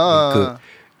사이먼 그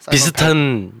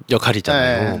비슷한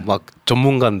역할이잖아요. 막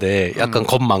전문가인데 약간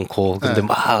겁 많고 근데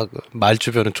막 말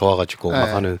주변은 좋아가지고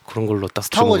막 하는 그런 걸로 딱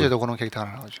스타워즈에도 그런 캐릭터가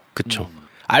나오죠. 그렇죠.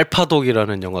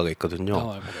 알파독이라는 영화가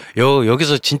있거든요.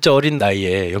 여기서 진짜 어린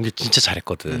나이에 연기 진짜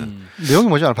잘했거든. 내용이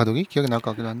뭐죠? 알파독이? 기억이 날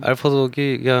것 같기도 한데.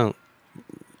 알파독이 그냥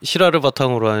실화를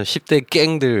바탕으로 한 10대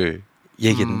갱들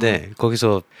얘기인데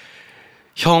거기서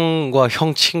형과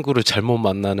형 친구를 잘못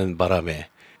만나는 바람에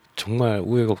정말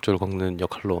우여곡절을 겪는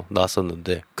역할로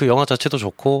나왔었는데 그 영화 자체도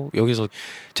좋고 여기서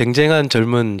쟁쟁한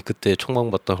젊은 그때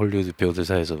촉망받던 헐리우드 배우들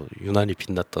사이에서 유난히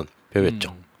빛났던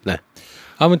배우였죠. 네.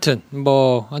 아무튼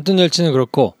뭐 안토니 옐친은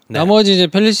그렇고 나머지 이제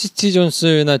펠리시티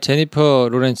존스나 제니퍼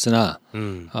로렌스나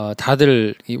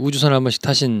다들 이 우주선을 한 번씩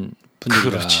타신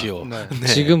분들이라. 그렇지요. 네.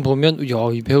 지금 보면 야,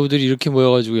 이 배우들이 이렇게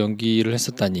모여가지고 연기를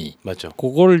했었다니. 맞죠.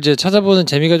 그걸 이제 찾아보는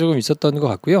재미가 조금 있었던 것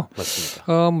같고요.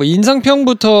 맞습니다. 뭐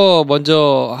인상평부터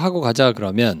먼저 하고 가자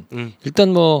그러면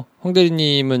일단 뭐 황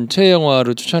대리님은 최애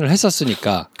영화로 추천을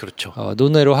했었으니까 그렇죠.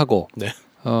 논외로 하고 네.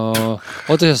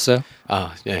 어떠셨어요?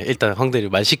 예, 일단 황대리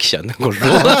말 시키지 않는 걸로.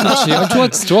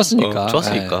 그렇지. 좋았으니까.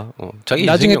 좋았으니까. 자기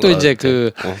나중에 또 이제 그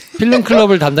필름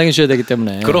클럽을 담당해 주셔야 되기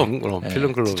때문에. 그럼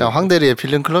필름 클럽. 진짜 황대리의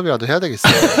필름 클럽이라도 해야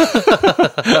되겠어요.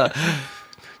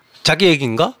 자기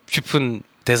얘기인가 싶은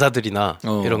대사들이나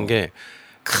이런 게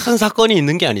큰 사건이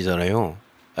있는 게 아니잖아요.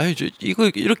 아니 이거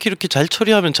이렇게 잘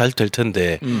처리하면 잘 될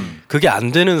텐데 그게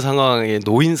안 되는 상황에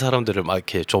놓인 사람들을 막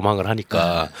이렇게 조망을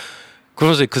하니까.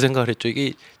 그러면서 그 생각을 했죠.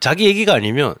 이게 자기 얘기가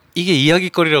아니면 이게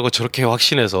이야기거리라고 저렇게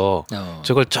확신해서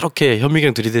저걸 저렇게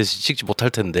현미경 들이대서 찍지 못할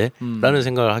텐데 라는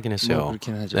생각을 하긴 했어요. 뭐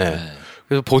그렇긴 하죠. 네.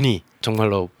 그래서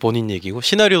정말로 본인 얘기고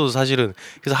시나리오도 사실은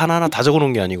그래서 하나하나 다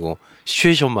적어놓은 게 아니고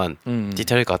시츄에이션만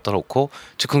디테일하게 갖다 놓고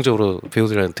즉흥적으로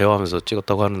배우들이랑 대화하면서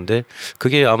찍었다고 하는데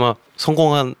그게 아마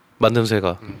성공한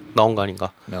만듦새가 나온 거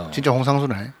아닌가. 진짜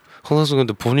홍상수네. 홍상수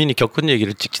근데 본인이 겪은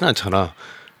얘기를 찍진 않잖아.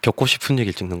 겪고 싶은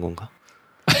얘기를 찍는 건가?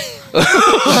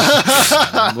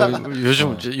 뭐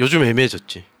요즘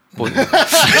애매해졌지.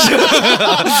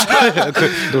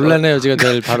 논란의 여지가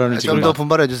될 발언을 지금 좀 더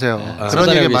분발해 주세요.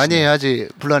 그런 얘기 많이 해야지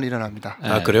분란이 일어납니다.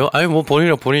 아 그래요? 아니 뭐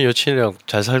본인 여친이랑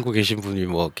잘 살고 계신 분이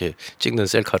뭐 이렇게 찍는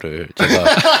셀카를 제가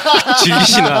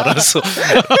즐기시나 알았어.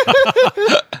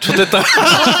 좋됐다.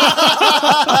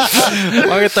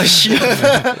 망했다 씨.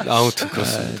 아무튼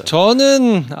그렇습니다.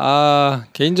 저는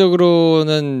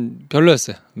개인적으로는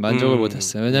별로였어요. 만족을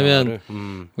못했어요. 왜냐하면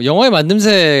영화의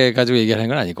만듦새 가지고 얘기하는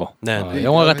건 아니고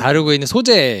영화가 다루고 있는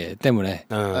소재 때문에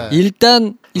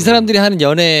일단 이 사람들이 하는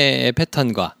연애의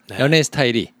패턴과 연애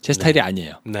스타일이 제 스타일이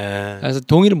아니에요. 그래서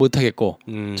동의를 못하겠고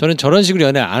저는 저런 식으로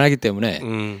연애를 안 하기 때문에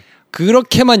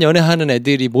그렇게만 연애하는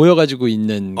애들이 모여가지고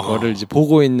있는 거를 이제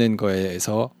보고 있는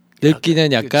거에서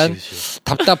느끼는 약간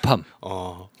답답함.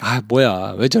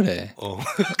 뭐야 왜 저래?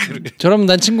 저러면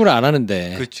난 친구를 안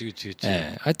하는데. 그렇지.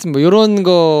 네, 하여튼 뭐 이런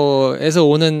거에서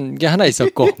오는 게 하나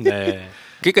있었고. 네.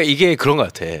 그러니까 이게 그런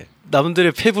것 같아.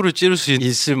 남들의 폐부를 찌를 수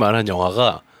있을 만한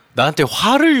영화가 나한테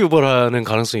화를 유발하는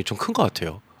가능성이 좀 큰 것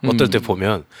같아요. 어떨 때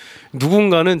보면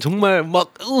누군가는 정말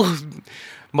막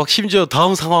심지어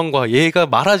다음 상황과 얘가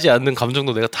말하지 않는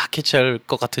감정도 내가 다 캐치할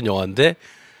것 같은 영화인데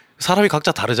사람이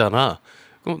각자 다르잖아.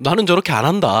 그럼 나는 저렇게 안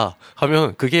한다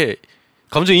하면 그게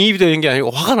감정이입이 되는 게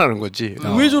아니고 화가 나는 거지.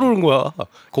 왜 저러는 거야?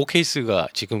 그 케이스가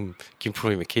지금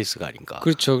김프로님의 케이스가 아닌가.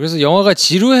 그렇죠. 그래서 영화가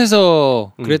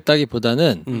지루해서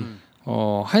그랬다기보다는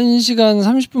 1시간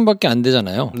 30분밖에 안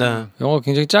되잖아요. 네. 영화가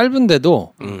굉장히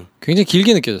짧은데도 굉장히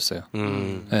길게 느껴졌어요.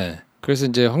 네. 그래서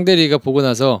이제 황 대리가 보고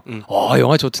나서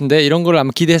영화 좋던데 이런 걸 아마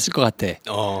기대했을 것 같아.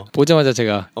 보자마자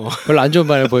제가 별로 안 좋은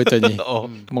반응을 보였더니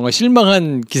뭔가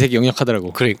실망한 기색이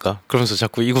역력하더라고. 그러니까 그러면서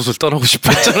자꾸 이곳을 떠나고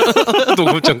싶어 했잖아.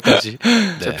 녹음 전까지.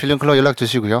 네. 필름 클럽 연락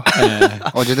주시고요. 네.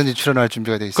 언제든지 출연할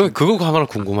준비가 돼 있습니다. 그거 하나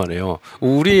궁금하네요.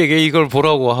 우리에게 이걸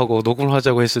보라고 하고 녹음을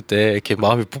하자고 했을 때 이렇게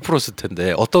마음이 부풀었을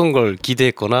텐데 어떤 걸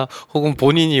기대했거나 혹은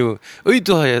본인이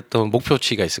의도했던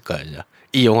목표치가 있을까요?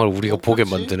 이 영화를 우리가 보게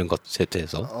만드는 것에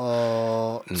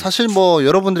대해서 사실 뭐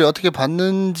여러분들이 어떻게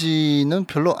봤는지는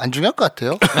별로 안 중요할 것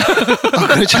같아요.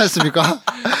 그렇지 않습니까?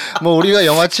 뭐 우리가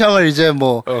영화 취향을 이제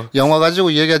뭐 영화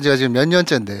가지고 얘기한 지가 지금 몇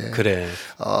년째인데 그래.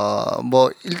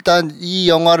 뭐 일단 이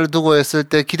영화를 두고 했을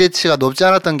때 기대치가 높지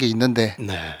않았던 게 있는데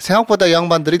생각보다 이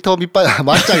양반들이 더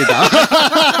막장이다.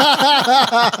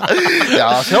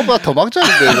 야 생각보다 더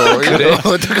막장인데 이거 그래.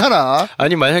 어떡하나.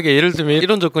 아니 만약에 예를 들면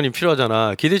이런 조건이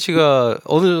필요하잖아. 기대치가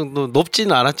어느 정도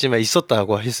높지는 않았지만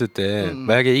있었다고 했을 때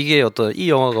만약에 이게 이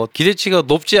영화가 기대치가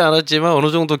높지 않았지만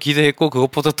어느 정도 기대했고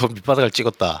그것보다 더 밑바닥을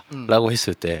찍었다라고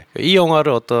했을 때 이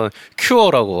영화를 어떤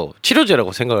큐어라고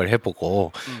치료제라고 생각을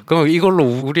해보고 그러면 이걸로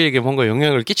우리에게 뭔가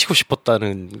영향을 끼치고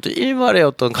싶었다는 일말의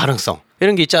어떤 가능성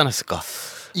이런 게 있지 않았을까?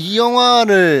 이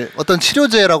영화를 어떤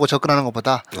치료제라고 접근하는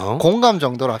것보다 공감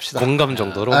정도로 합시다. 공감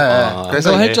정도로?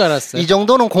 그래서 할 줄 알았어요. 이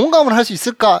정도는 공감을 할 수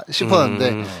있을까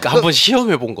싶었는데 그러니까 한번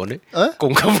시험해 본 거네?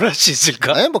 공감을 할 수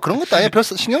있을까? 뭐 그런 것도 아니야. 별로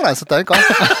신경을 안 썼다니까.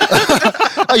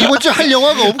 이번 주에 할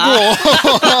영화가 없고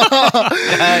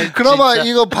그나마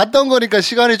이거 봤던 거니까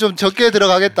시간이 좀 적게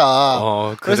들어가겠다.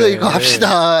 그래서 이거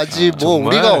합시다지 뭐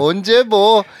정말? 우리가 언제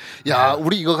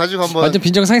우리 이거 가지고 한번 완전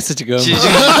빈정상했어 지금.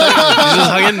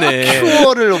 빈정상했네.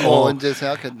 큐어를 언제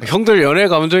생각했네. 형들 연애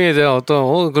감정에 대한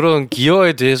어떤 그런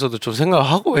기여에 대해서도 좀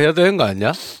생각하고 해야 되는 거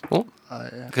아니야?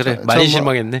 그래 많이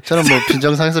실망했네. 저는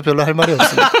빈정상해서 별로 할 말이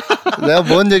없습니다. 내가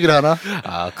뭔 얘기를 하나?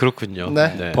 그렇군요.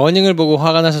 네. 버닝을 보고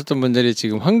화가 나셨던 분들이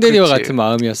지금 황 대리와 같은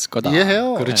마음이었을 거다.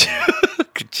 이해해요. 그렇지.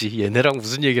 있지. 얘네랑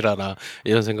무슨 얘기를 하나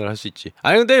이런 생각을 할 수 있지.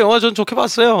 아니 근데 영화 전 좋게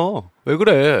봤어요. 왜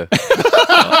그래?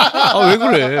 왜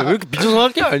그래? 왜 이렇게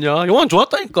비정상할 게 아니야? 영화는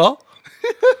좋았다니까.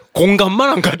 공감만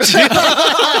안 갔지.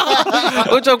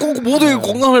 진짜 꼭 모두에게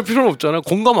공감할 필요는 없잖아.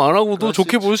 공감 안 하고도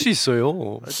좋게 볼 수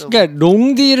있어요. 그러니까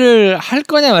롱디를 할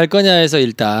거냐 말 거냐에서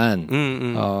일단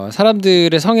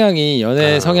사람들의 성향이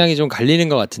연애 성향이 좀 갈리는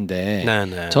것 같은데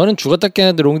네네. 저는 죽었다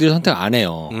깨어나도 롱디를 선택 안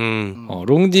해요.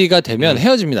 롱디가 되면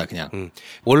헤어집니다 그냥.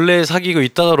 원래 사귀고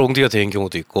있다가 롱디가 된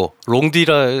경우도 있고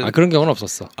롱디라 그런 경우는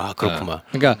없었어. 그렇구만.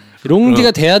 그러니까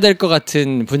롱디가 돼야 될 것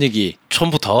같은 분위기.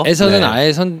 처음부터에서는 네.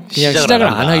 아예 그냥 시작을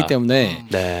안 하기 때문에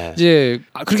네. 이제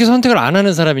그렇게 선택을 안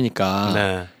하는 사람이니까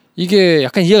네. 이게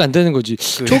약간 이해가 안 되는 거지.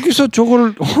 저기서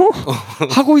저걸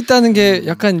하고 있다는 게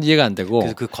약간 이해가 안 되고.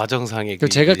 그 과정상의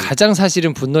제가 가장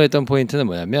사실은 분노했던 포인트는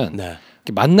뭐냐면 네.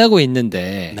 만나고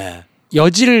있는데 네.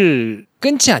 여지를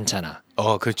끊지 않잖아.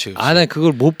 그렇지. 난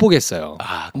그걸 못 보겠어요.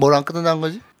 뭘 안 끊는다는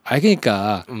거지?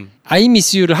 그러니까 I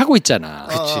miss you를 하고 있잖아.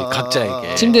 그렇지.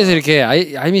 각자에게. 침대에서 이렇게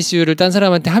I miss you를 딴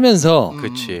사람한테 하면서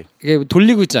그렇지. 이게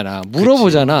돌리고 있잖아.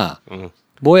 물어보잖아.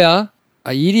 뭐야?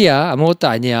 일이야. 아무것도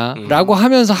아니야. 라고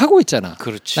하면서 하고 있잖아.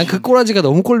 그렇지. 난 그 꼬라지가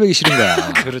너무 꼴보기 싫은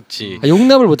거야. 그렇지.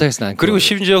 용납을 못 하겠어 난. 그리고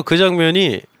심지어 그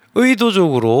장면이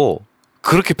의도적으로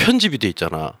그렇게 편집이 돼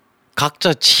있잖아.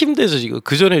 각자 침대에서 지금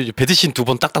그 전에 베드신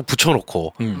 2번 딱딱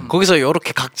붙여놓고 거기서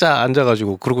이렇게 각자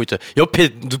앉아가지고 그러고 있잖아.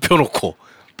 옆에 눕혀놓고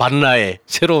반나에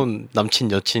새로운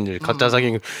남친 여친을 각자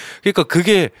사귄. 그러니까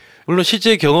그게 물론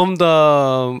실제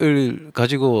경험담을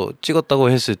가지고 찍었다고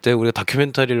했을 때 우리가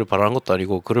다큐멘터리를 바라는 것도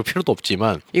아니고 그럴 필요도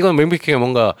없지만 이건 명백하게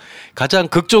뭔가 가장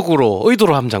극적으로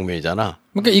의도로 한 장면이잖아.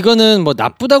 그러니까 이거는 뭐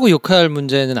나쁘다고 욕할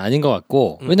문제는 아닌 것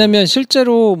같고 왜냐하면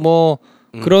실제로 뭐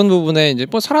그런 부분에 이제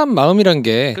뭐 사람 마음이란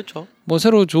게 그렇죠. 뭐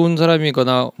새로 좋은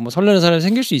사람이거나 뭐 설레는 사람이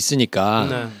생길 수 있으니까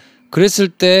네. 그랬을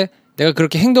때 내가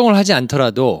그렇게 행동을 하지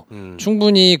않더라도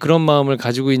충분히 그런 마음을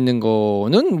가지고 있는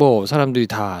거는 뭐 사람들이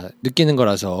다 느끼는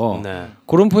거라서 네.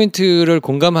 그런 포인트를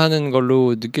공감하는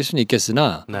걸로 느낄 수는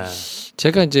있겠으나 네.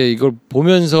 제가 이제 이걸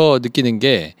보면서 느끼는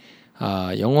게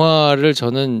영화를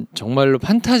저는 정말로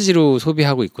판타지로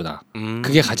소비하고 있구나.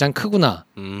 그게 가장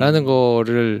크구나라는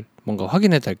거를 뭔가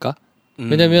확인해야 될까?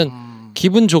 왜냐면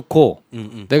기분 좋고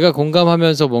내가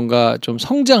공감하면서 뭔가 좀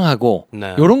성장하고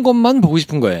네. 이런 것만 보고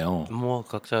싶은 거예요. 뭐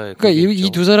각자의 그러니까 이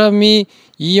두 사람이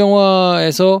이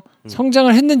영화에서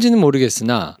성장을 했는지는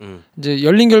모르겠으나 이제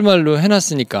열린 결말로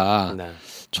해놨으니까 네.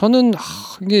 저는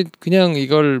이게 그냥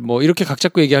이걸 뭐 이렇게 각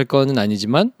잡고 얘기할 거는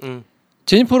아니지만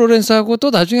제니퍼 로렌스하고 또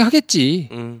나중에 하겠지.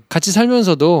 같이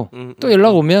살면서도 또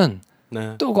연락 오면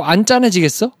네. 또 안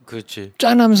짠해지겠어? 그렇지.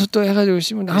 짠하면서 또 해가지고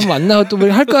한번 만나고 또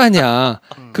할 거 아니야.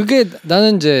 그게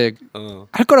나는 이제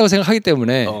할 거라고 생각하기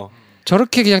때문에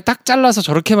저렇게 그냥 딱 잘라서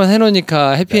저렇게만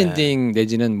해놓으니까 해피엔딩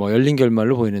내지는 뭐 열린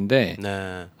결말로 보이는데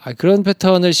네. 그런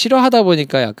패턴을 싫어하다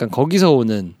보니까 약간 거기서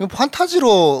오는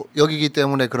판타지로 여기기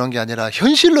때문에 그런 게 아니라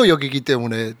현실로 여기기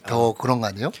때문에 더 그런 거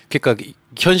아니에요? 그러니까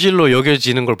현실로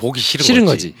여겨지는 걸 보기 싫은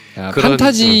거지.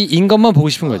 판타지인 것만 보고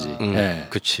싶은 거지. 네.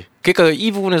 그렇지. 그러니까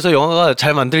이 부분에서 영화가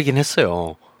잘 만들긴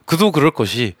했어요. 그도 그럴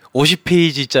것이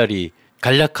 50페이지짜리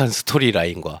간략한 스토리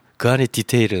라인과 그 안에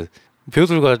디테일은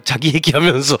배우들과 자기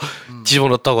얘기하면서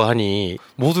집어넣었다고 하니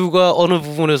모두가 어느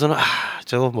부분에서는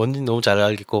저거 뭔지 너무 잘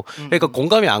알겠고 그러니까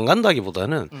공감이 안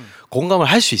간다기보다는 공감을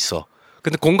할 수 있어.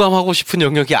 근데 공감하고 싶은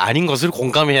영역이 아닌 것을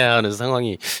공감해야 하는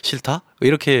상황이 싫다?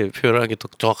 이렇게 표현하는 게 더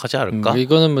정확하지 않을까?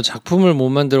 이거는 뭐 작품을 못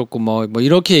만들었고 뭐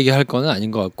이렇게 얘기할 거는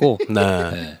아닌 것 같고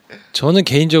네. 저는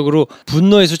개인적으로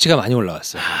분노의 수치가 많이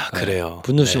올라왔어요. 그래요.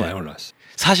 분노 수치가 많이 올라왔어요.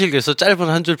 사실 그래서 짧은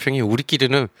한 줄 평이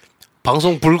우리끼리는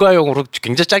방송 불가용으로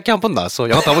굉장히 짧게 한 번 나왔어.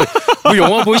 영화 다 보니 뭐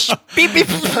영화 보이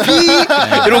삐삐삐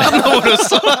이러고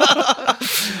끝나버렸어.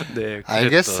 네,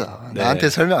 알겠어. 나한테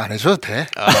설명 안 해줘도 돼.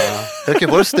 그렇게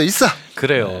볼 수도 있어.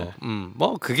 그래요.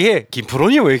 뭐 그게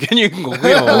김프로니 의견인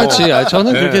거고요. 그렇지.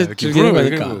 저는 그렇게 즐기는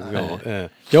거니까.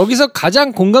 여기서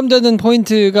가장 공감되는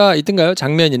포인트가 있던가요?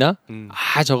 장면이나?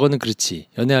 저거는 그렇지.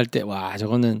 연애할 때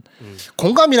저거는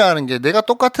공감이라는 게 내가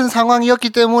똑같은 상황이었기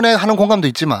때문에 하는 공감도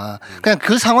있지만 그냥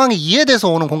그 상황이 이해돼서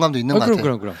오는 공감도 있는 것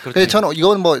같아요. 그럼. 그래서 저는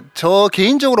이건 뭐 저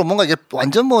개인적으로 뭔가 이게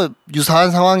완전 뭐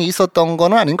유사한 상황이 있었던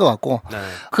거는 아닌 것 같고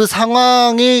그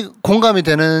상황이 공감이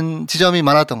되는 지점이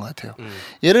많았던 것 같아요.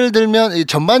 예를 들면 이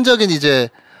전반적인 이제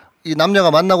이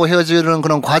남녀가 만나고 헤어지는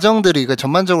그런 과정들이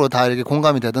전반적으로 다 이렇게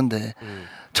공감이 되던데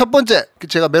첫 번째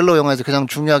제가 멜로 영화에서 가장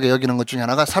중요하게 여기는 것 중에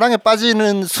하나가 사랑에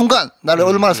빠지는 순간 나를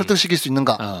얼마나 설득시킬 수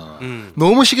있는가.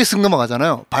 너무 쉽게 쓱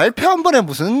넘어가잖아요. 발표 한 번에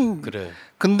무슨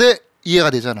근데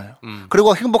이해가 되잖아요.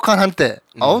 그리고 행복한 한때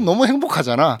너무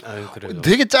행복하잖아.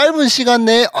 되게 짧은 시간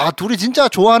내에 둘이 진짜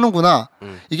좋아하는구나.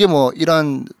 이게 뭐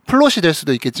이런 플롯이 될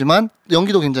수도 있겠지만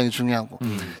연기도 굉장히 중요하고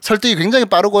설득이 굉장히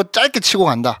빠르고 짧게 치고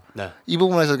간다. 네. 이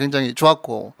부분에서 굉장히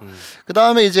좋았고 그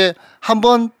다음에 이제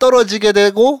한번 떨어지게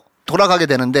되고 돌아가게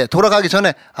되는데 돌아가기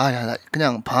전에 나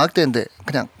그냥 방학 때인데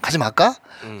그냥 가지 말까?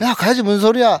 야 가야지 무슨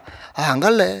소리야? 안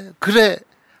갈래. 그래.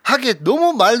 하게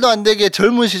너무 말도 안 되게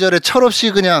젊은 시절에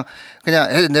철없이 그냥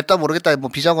냅다 모르겠다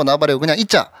뭐 비자고 나발이고 그냥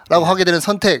있자라고 하게 되는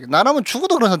선택. 나라면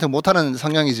죽어도 그런 선택 못하는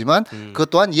성향이지만 그것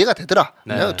또한 이해가 되더라.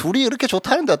 네. 둘이 이렇게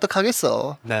좋다는데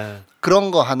어떡하겠어. 네. 그런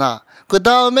거 하나. 그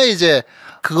다음에 이제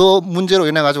그거 문제로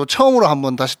인해 가지고 처음으로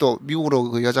한번 다시 또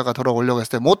미국으로 그 여자가 돌아오려고 했을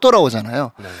때 못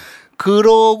돌아오잖아요. 네.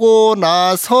 그러고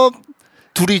나서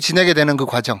둘이 지내게 되는 그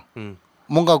과정.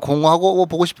 뭔가 공허하고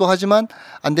보고 싶어 하지만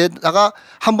안 되다가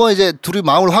한번 이제 둘이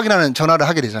마음을 확인하는 전화를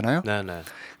하게 되잖아요. 네네.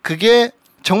 그게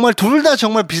정말 둘 다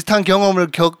정말 비슷한 경험을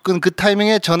겪은 그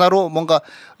타이밍에 전화로 뭔가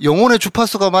영혼의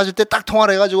주파수가 맞을 때 딱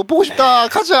통화를 해가지고 보고 싶다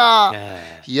가자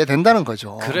이해된다는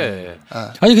거죠. 그래.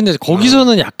 아니 근데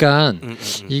거기서는 약간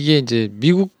이게 이제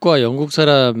미국과 영국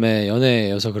사람의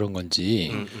연애여서 그런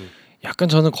건지 약간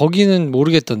저는 거기는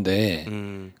모르겠던데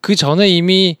그 전에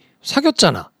이미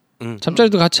사귀었잖아.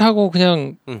 잠자리도 같이 하고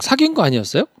그냥 사귄 거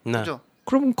아니었어요? 네. 그렇죠.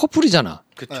 그럼 커플이잖아.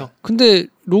 그렇죠. 근데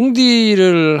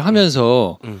롱디를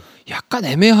하면서 약간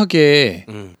애매하게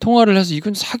통화를 해서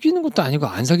이건 사귀는 것도 아니고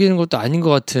안 사귀는 것도 아닌 것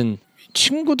같은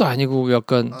친구도 아니고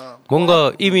약간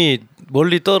뭔가 이미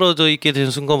멀리 떨어져 있게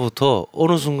된 순간부터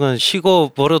어느 순간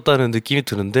식어버렸다는 느낌이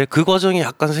드는데 그 과정이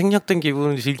약간 생략된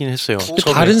기분이 들긴 했어요.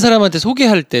 다른 사람한테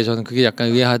소개할 때 저는 그게 약간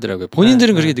의아하더라고요.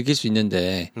 본인들은 그렇게 느낄 수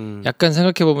있는데 약간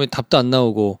생각해보면 답도 안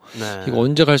나오고 이거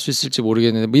언제 갈 수 있을지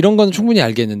모르겠는데 뭐 이런 건 충분히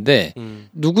알겠는데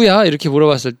누구야? 이렇게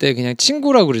물어봤을 때 그냥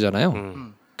친구라고 그러잖아요.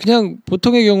 그냥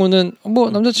보통의 경우는 뭐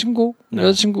남자친구,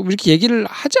 여자친구 이렇게 얘기를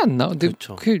하지 않나? 근데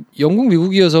그렇죠. 그 영국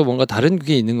미국이어서 뭔가 다른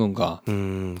게 있는 건가?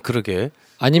 그러게.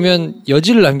 아니면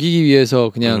여지를 남기기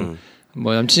위해서 그냥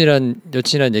뭐 남친이란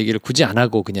여친이란 얘기를 굳이 안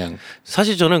하고 그냥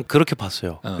사실 저는 그렇게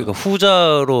봤어요. 그러니까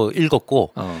후자로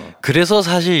읽었고 그래서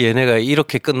사실 얘네가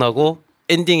이렇게 끝나고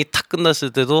엔딩이 탁 끝났을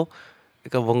때도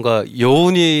그러니까 뭔가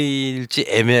여운일지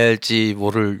애매할지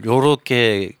모를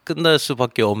요렇게 끝날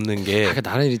수밖에 없는 게 그러니까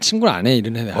나는 친구를 안 해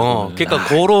이런 애. 그러니까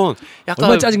그런 약간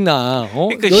얼마나 짜증나.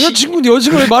 그러니까 여자친구인데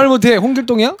여자친구를 말을 못해.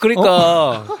 홍길동이야?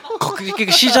 그러니까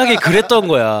시작이 그랬던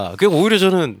거야. 그 오히려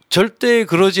저는 절대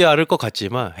그러지 않을 것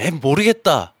같지만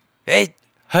모르겠다.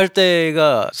 할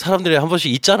때가 사람들이 한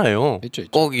번씩 있잖아요. 있죠.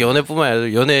 꼭 연애뿐만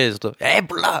아니라 연애에서도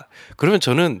몰라. 그러면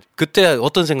저는 그때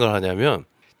어떤 생각을 하냐면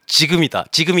지금이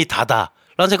다다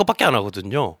라는 생각밖에 안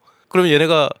하거든요. 그러면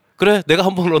얘네가 그래 내가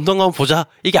한번 런던 가면 보자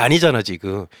이게 아니잖아.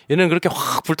 지금 얘네는 그렇게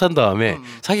확 불탄 다음에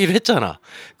사귀기로 했잖아.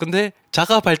 근데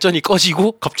자가 발전이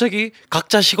꺼지고 갑자기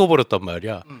각자 식어버렸단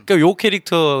말이야. 그러니까 요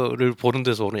캐릭터를 보는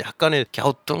데서 오는 약간의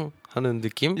갸우뚱하는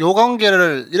느낌? 요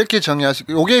관계를 이렇게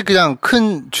정의하시고 요게 그냥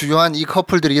큰 주요한 이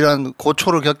커플들이 이런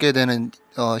고초를 겪게 되는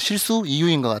실수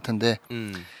이유인 것 같은데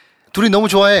둘이 너무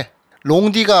좋아해.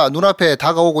 롱디가 눈앞에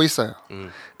다가오고 있어요.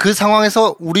 그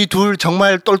상황에서 우리 둘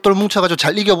정말 똘똘 뭉쳐가지고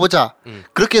잘 이겨보자.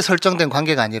 그렇게 설정된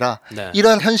관계가 아니라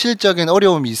이런 현실적인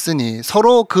어려움이 있으니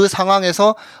서로 그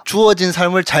상황에서 주어진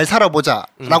삶을 잘 살아보자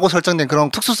라고 설정된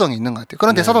그런 특수성이 있는 것 같아요.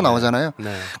 그런 대사도 나오잖아요.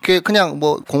 그게 그냥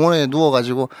뭐 공원에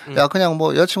누워가지고 야 그냥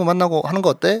뭐 여자친구 만나고 하는 거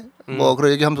어때? 뭐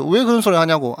그런 얘기하면서 왜 그런 소리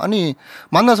하냐고. 아니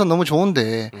만나서 너무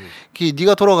좋은데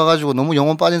네가 돌아가가지고 너무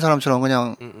영혼 빠진 사람처럼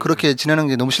그냥 그렇게 지내는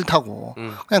게 너무 싫다고.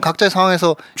 그냥 각자의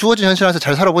상황에서 주어진 현실 안에서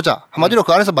잘 살아보자. 한마디로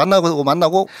그 안에서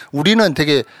만나고 우리는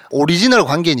되게 오리지널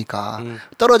관계니까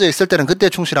떨어져 있을 때는 그때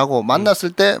충실하고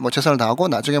만났을 때 뭐 최선을 다하고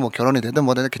나중에 뭐 결혼이 되든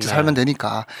뭐든 같이 살면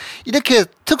되니까 이렇게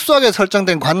특수하게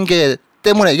설정된 관계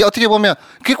때문에 이게 어떻게 보면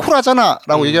그게 쿨하잖아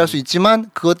라고 얘기할 수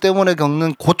있지만 그것 때문에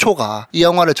겪는 고초가 이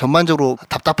영화를 전반적으로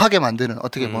답답하게 만드는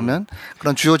어떻게 보면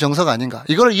그런 주요 정서가 아닌가.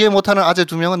 이걸 이해 못하는 아재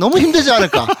두 명은 너무 힘들지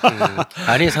않을까.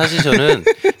 아니 사실 저는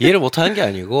이해를 못하는 게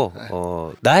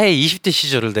아니고 나의 20대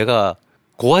시절을 내가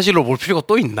고화질로 볼 필요가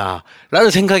또 있나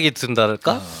라는 생각이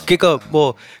든다랄까. 그러니까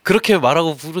뭐 그렇게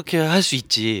말하고 그렇게 할 수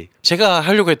있지. 제가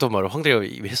하려고 했던 말을 황대가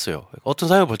했어요. 어떤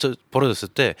상황이 벌어졌을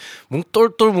때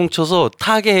똘똘 뭉쳐서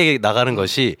타게 나가는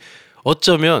것이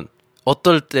어쩌면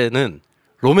어떨 때는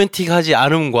로맨틱하지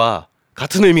않음과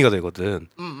같은 의미가 되거든.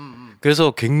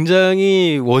 그래서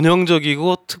굉장히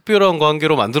원형적이고 특별한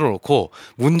관계로 만들어 놓고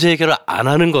문제 해결을 안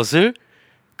하는 것을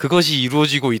그것이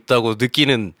이루어지고 있다고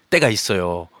느끼는 때가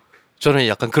있어요. 저는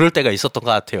약간 그럴 때가 있었던 것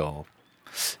같아요.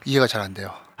 이해가 잘 안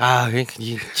돼요. 아, 그러니까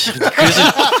그래서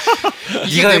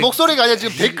이게 내 목소리가 아니라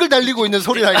지금 댓글 달리고 있는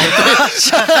소리라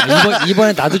이건데.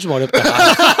 이번에 나도 좀 어렵다.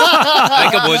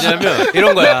 그러니까 뭐냐면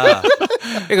이런 거야.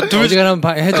 그러니까 둘째가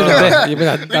해주는데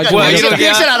이번에 나도 뭐야 이런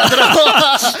리액션 안 하더라고.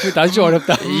 나도 좀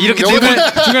어렵다. 이렇게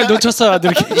중간에 놓쳤어 나도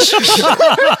이렇게.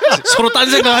 서로 딴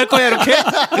생각 할 거야 이렇게.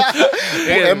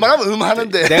 웬만하면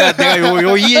하는데. 내가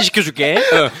요 이해시켜 줄게.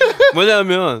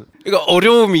 뭐냐면 그러니까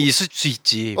어려움이 있을 수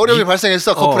있지. 어려움이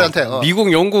발생했어 커플한테.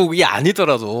 미국, 영국이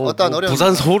아니더라도 어떤 어려움?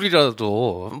 부산,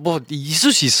 서울이라도 뭐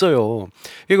있을 수 있어요.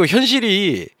 그리고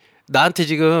현실이 나한테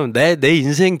지금 내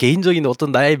인생 개인적인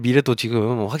어떤 나의 미래도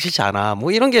지금 확실치 않아.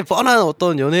 뭐 이런 게 뻔한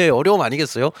어떤 연애의 어려움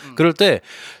아니겠어요? 그럴 때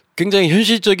굉장히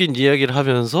현실적인 이야기를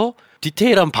하면서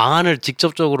디테일한 방안을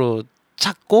직접적으로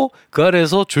찾고 그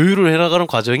안에서 조율을 해나가는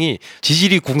과정이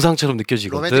지질이 궁상처럼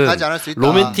느껴지거든. 로맨틱하지 않을 수 있다.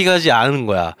 로맨틱하지 않은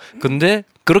거야. 근데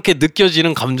그렇게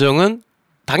느껴지는 감정은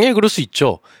당연히 그럴 수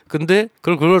있죠. 근데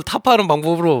그걸 타파하는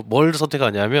방법으로 뭘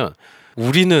선택하냐면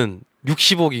우리는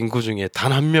 60억 인구 중에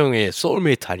단 한 명의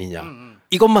소울메이트 아니냐.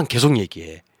 이것만 계속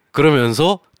얘기해.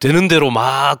 그러면서 되는 대로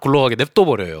막 굴러가게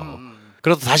냅둬버려요.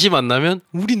 그러다 다시 만나면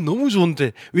우린 너무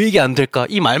좋은데 왜 이게 안 될까?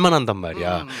 이 말만 한단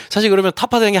말이야. 사실 그러면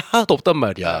타파되는 게 하나도 없단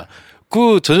말이야.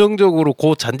 그 전형적으로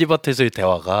그 잔디밭에서의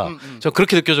대화가 저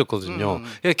그렇게 느껴졌거든요.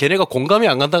 걔네가 공감이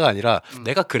안 간다가 아니라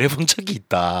내가 그래 본 적이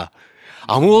있다.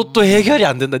 아무것도 해결이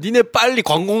안 된다. 니네 빨리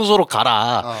관공서로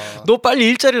가라. 너 빨리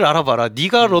일자리를 알아봐라.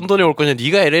 네가 런던에 올 거냐,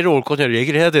 네가 LA로 올 거냐를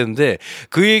얘기를 해야 되는데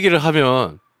그 얘기를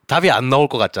하면 답이 안 나올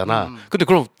것 같잖아. 근데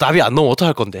그럼 답이 안 나오면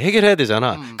어떡할 건데? 해결해야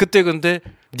되잖아. 그때 근데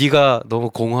네가 너무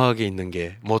공허하게 있는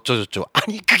게 뭐 어쩌저쩌.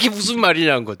 아니 그게 무슨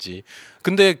말이냐는 거지.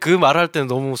 근데 그 말할 때는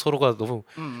너무 서로가 너무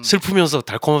슬프면서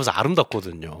달콤하면서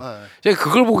아름답거든요. 제가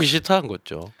그걸 보기 싫다는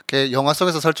거죠. 영화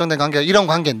속에서 설정된 관계가 이런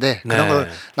관계인데 그런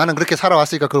걸 나는 그렇게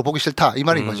살아왔으니까 그걸 보기 싫다 이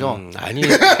말인 거죠. 아니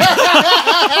이걸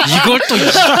또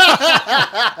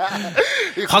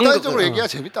극단적으로 얘기가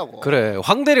재밌다고. 그래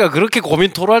황대리가 그렇게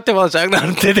고민 토로할 때마다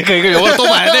짜증나는데 내가 이걸 영화를 또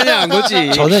봐야 되냐는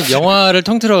거지. 저는 영화를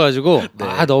통틀어가지고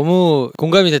너무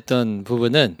공감이 됐던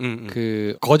부분은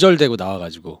그 거절되고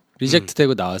나와가지고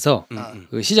리젝트되고 나와서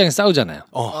그 시장에 싸우잖아요.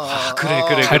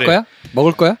 그래. 갈 거야?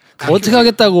 먹을 거야? 어떻게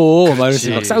하겠다고 말해서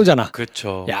막 싸우잖아.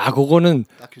 그렇죠. 야, 그거는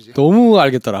너무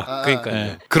알겠더라.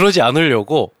 그러니까요. 그러지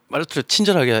않으려고 말투를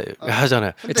친절하게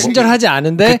하잖아요. 친절하지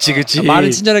않은데 그치.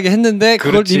 말을 친절하게 했는데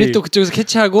그걸 이미 또 그쪽에서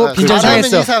캐치하고 빈정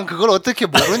상했어. 이상 그걸 어떻게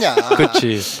모르냐.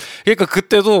 그렇지. 그러니까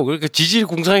그때도 그렇게 지질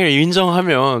공상을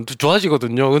인정하면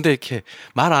좋아지거든요. 근데 이렇게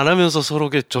말 안 하면서 서로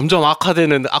점점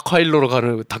악화되는 악화일로로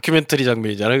가는 다큐멘터리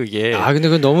장면이잖아요, 그게. 근데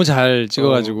그건 너무 잘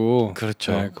찍어가지고.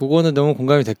 그렇죠. 네, 그거는 너무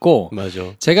공감이 됐고. 맞아.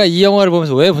 제가 이 영화를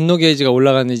보면서 왜 분노 게이지가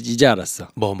올라가는지 이제 알았어.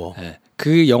 네.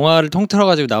 그 영화를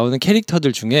통틀어가지고 나오는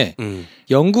캐릭터들 중에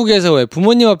영국에서 왜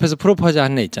부모님 앞에서 프로포즈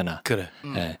하는 애 있잖아. 그래.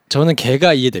 네. 저는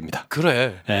걔가 이해됩니다.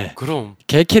 그래. 네. 그럼.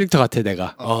 걔 캐릭터 같아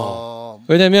내가.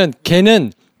 왜냐면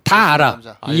걔는 다 알아.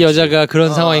 이 여자가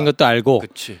그런 상황인 것도 알고,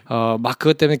 막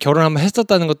그것 때문에 결혼 한번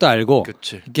했었다는 것도 알고,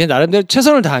 걔 나름대로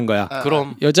최선을 다한 거야.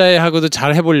 그럼 여자애하고도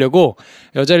잘 해보려고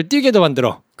여자를 뛰게도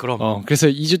만들어. 그럼. 그래서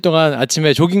 2주 동안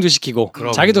아침에 조깅도 시키고,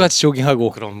 자기도 같이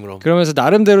조깅하고, 그럼. 그러면서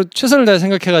나름대로 최선을 다해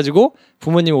생각해가지고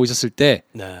부모님 오셨을 때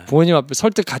부모님 앞에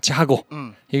설득 같이 하고,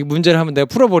 이 문제를 한번 내가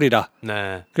풀어버리라.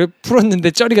 그래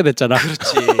풀었는데 쩌리가 됐잖아.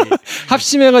 그렇지.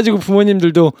 합심해가지고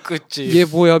부모님들도 얘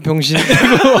뭐야 병신.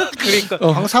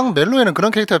 그러니까 항상 멜로에는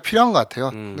그런 캐릭터가 필요한 것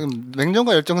같아요.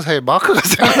 냉정과 열정 사이에 마크가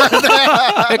생각나는데.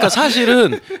 그러니까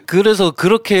사실은 그래서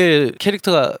그렇게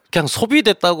캐릭터가 그냥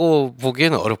소비됐다고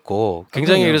보기에는 어렵고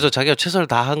굉장히 그래서 자기가 최선을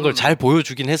다한 걸 잘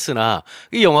보여주긴 했으나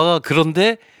이 영화가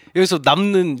그런데 여기서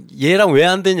남는 얘랑 왜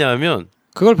안 되냐면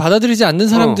그걸 받아들이지 않는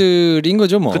사람들인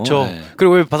거죠, 뭐. 그렇죠.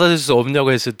 그리고 왜 받아들일 수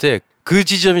없냐고 했을 때 그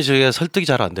지점이 저희가 설득이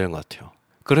잘 안 되는 것 같아요.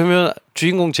 그러면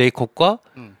주인공 제이콥과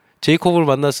제이콥을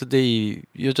만났을 때 이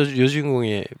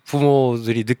여주인공의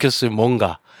부모들이 느꼈을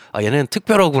뭔가 얘네는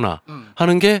특별하구나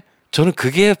하는 게 저는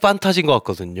그게 판타지인 것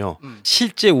같거든요.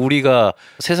 실제 우리가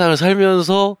세상을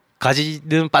살면서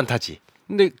가지는 판타지.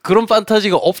 근데 그런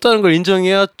판타지가 없다는 걸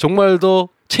인정해야 정말 더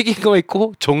책임감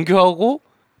있고 정교하고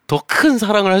더 큰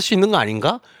사랑을 할 수 있는 거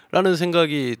아닌가? 라는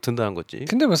생각이 든다는 거지.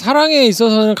 근데 뭐 사랑에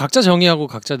있어서는 각자 정의하고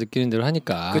각자 느끼는 대로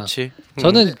하니까. 그렇지.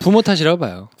 저는 부모 탓이라고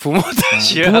봐요. 부모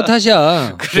탓이야. 부모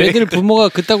탓이야. 그래, 애들 부모가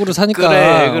그따구로 사니까.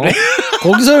 그래.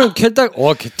 거기서 딱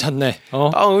괜찮네.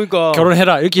 그러니까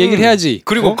결혼해라 이렇게 얘기를 해야지.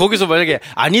 그리고 거기서 만약에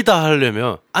아니다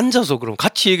하려면 앉아서 그럼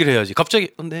같이 얘기를 해야지. 갑자기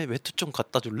내 외투 좀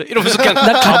갖다 줄래? 이러면서 그냥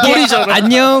나 가버리잖아.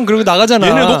 안녕 그러고 나가잖아.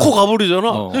 얘네 놓고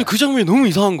가버리잖아. 그 장면이 너무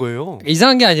이상한 거예요.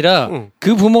 이상한 게 아니라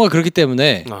그 부모가 그렇기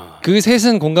때문에 그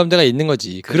셋은 공감 공감대가 있는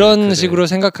거지. 그런 식으로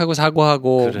생각하고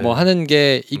사고하고 뭐 하는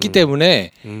게 있기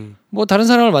때문에 뭐 다른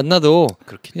사람을 만나도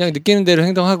그냥 느끼는 대로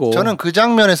행동하고. 저는 그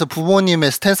장면에서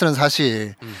부모님의 스탠스는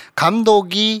사실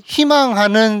감독이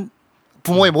희망하는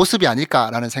부모의 모습이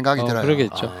아닐까라는 생각이 들어요.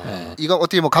 그러겠죠. 이거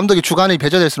어떻게 뭐 감독이 주관이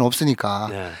배제될 수는 없으니까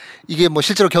이게 뭐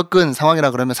실제로 겪은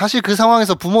상황이라 그러면 사실 그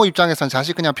상황에서 부모 입장에서는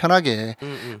자식 그냥 편하게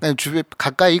그냥 주변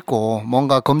가까이 있고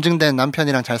뭔가 검증된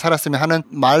남편이랑 잘 살았으면 하는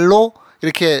말로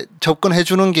이렇게 접근해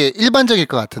주는 게 일반적일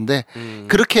것 같은데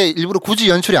그렇게 일부러 굳이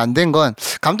연출이 안 된 건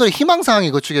감독의 희망사항이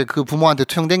그쪽에 그 부모한테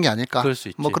투영된 게 아닐까. 그럴 수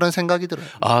있지. 뭐 그런 생각이 들어요.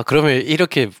 아 그러면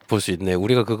이렇게 볼 수 있네.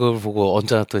 우리가 그걸 보고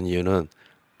얹어놨던 이유는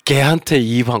걔한테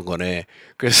이입한 거네.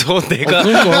 그래서 내가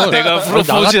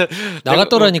프로포즈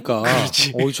나갔더라니까.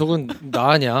 저건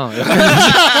나 아니야. 약간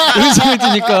의심이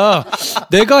드니까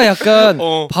내가 약간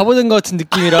바보 된 것 같은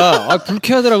느낌이라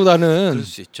불쾌하더라고 나는. 그럴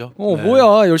수 있죠.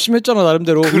 뭐야 열심히 했잖아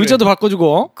나름대로. 그래. 의자도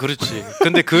바꿔주고. 그렇지.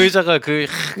 근데 그 의자가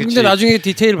근데 나중에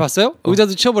디테일 봤어요?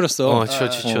 의자도 치워버렸어.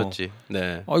 치웠지.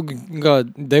 네. 그러니까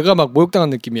내가 막 모욕당한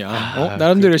느낌이야.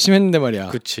 나름대로 열심히 했는데 말이야.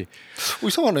 그렇지.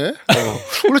 이상하네.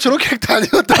 원래 저런 캐릭터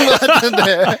아니었던 것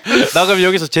같은데. 나 그럼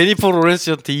여기서 제니퍼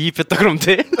로렌스한테 이입했다 그러면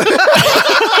돼?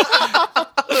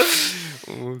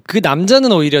 그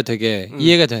남자는 오히려 되게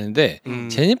이해가 되는데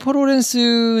제니퍼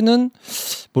로렌스는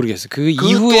모르겠어. 그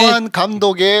이후에 또한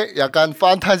감독의 약간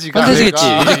판타지겠지.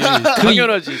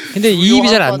 당연하지. 근데 이입이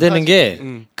잘 안 되는 게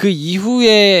그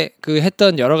이후에 그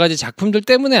했던 여러 가지 작품들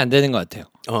때문에 안 되는 것 같아요.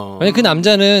 왜냐면 그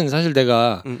남자는 사실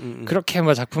내가 그렇게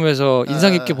막 작품에서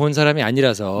인상 깊게 본 사람이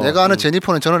아니라서. 내가 아는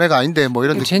제니퍼는 저런 애가 아닌데 뭐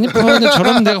이런. 제니퍼는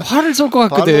저러면 내가 화를 쏠 것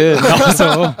같거든.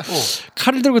 나와서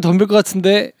칼을 들고 덤빌 것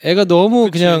같은데 애가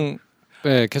너무 그냥.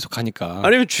 계속 가니까.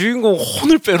 아니면 주인공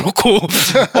혼을 빼놓고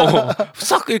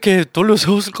싹 이렇게 돌려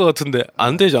세웠을 것 같은데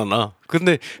안 되잖아.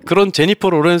 근데 그런 제니퍼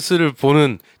로렌스를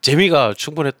보는 재미가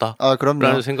충분했다. 그럼요.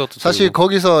 라는 생각도 사실 들고.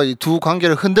 거기서 이 두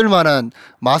관계를 흔들 만한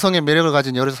마성의 매력을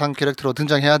가진 여성 캐릭터로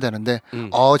등장해야 되는데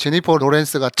제니퍼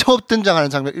로렌스가 첫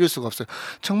등장하는 장면 이럴 수가 없어요.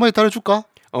 정말 따라줄까?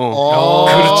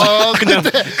 그렇지. 그냥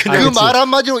그 말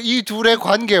한마디로 이 둘의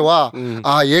관계와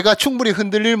얘가 충분히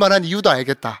흔들릴 만한 이유도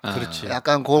알겠다. 그렇지.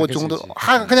 약간 그 정도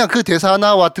그냥 그 대사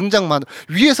하나와 등장만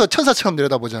위에서 천사처럼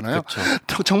내려다보잖아요.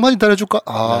 정말 따라줄까?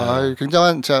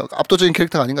 굉장한 압도적인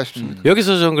캐릭터가 아닌가 싶습니다.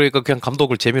 여기서 전 그러니까 그냥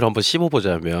감독을 재미로 한번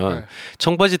씹어보자면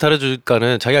청바지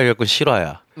다려줄까는 자기가 겪은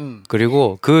실화야.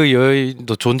 그리고 그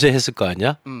여인도 존재했을 거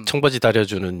아니야? 청바지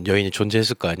다려주는 여인이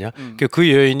존재했을 거 아니야? 그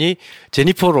여인이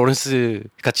제니퍼 로렌스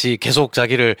같이 계속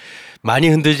자기를 많이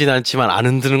흔들진 않지만 안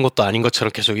흔드는 것도 아닌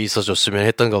것처럼 계속 있어줬으면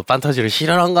했던 거 판타지를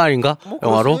실현한 거 아닌가?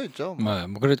 영화로?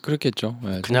 그렇겠죠.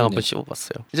 그냥 한번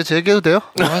씹어봤어요. 이제 제 얘기해도 돼요?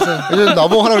 이제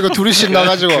나보고 하라고 둘이씩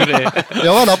나가지고 그래.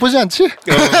 영화 나쁘지 않지?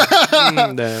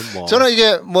 네, 뭐. 저는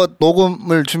이게 뭐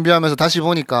녹음을 준비하면서 다시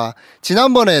보니까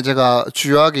지난번에 제가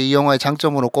주요하게 이 영화의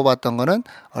장점으로 꼽았던 거는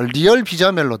리얼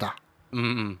비자멜로다.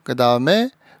 그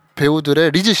다음에 배우들의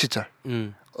리즈 시절.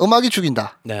 음악이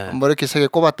죽인다. 뭐 이렇게 세 개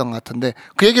꼽았던 것 같은데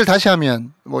그 얘기를 다시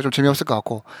하면 뭐 좀 재미없을 것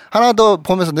같고 하나 더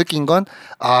보면서 느낀 건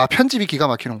편집이 기가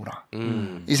막히는구나.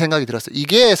 이 생각이 들었어요.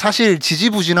 이게 사실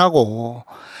지지부진하고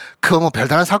그 뭐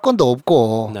별다른 사건도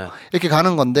없고 이렇게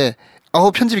가는 건데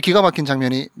편집이 기가 막힌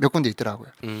장면이 몇 군데 있더라고요.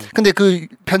 근데 그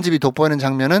편집이 돋보이는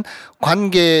장면은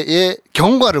관계의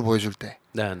경과를 보여줄 때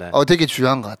되게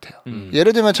중요한 것 같아요.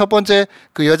 예를 들면 첫 번째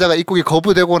그 여자가 입국이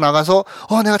거부되고 나가서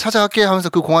내가 찾아갈게 하면서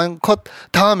그 공항 컷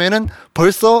다음에는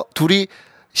벌써 둘이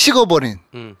식어버린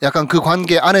약간 그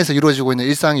관계 안에서 이루어지고 있는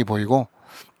일상이 보이고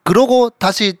그러고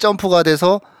다시 점프가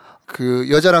돼서 그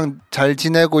여자랑 잘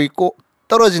지내고 있고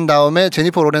떨어진 다음에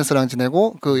제니퍼 로렌스랑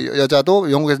지내고 그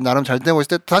여자도 영국에서 나름 잘 지내고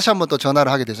있을 때 다시 한번 또 전화를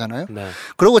하게 되잖아요.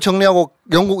 그러고 정리하고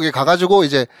영국에 가가지고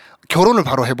이제 결혼을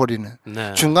바로 해버리는.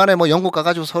 중간에 뭐 영국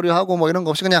가가지고 서류하고 뭐 이런 거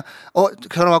없이 그냥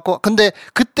결혼하고 근데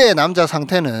그때 남자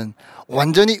상태는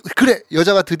완전히 그래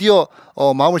여자가 드디어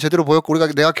마음을 제대로 보였고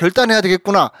내가 결단해야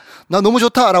되겠구나. 나 너무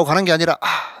좋다라고 가는 게 아니라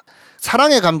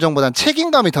사랑의 감정보다는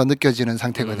책임감이 더 느껴지는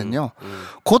상태거든요.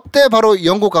 그때 바로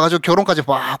영국 가가지고 결혼까지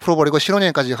막 풀어버리고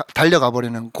신혼여행까지 달려가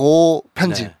버리는 그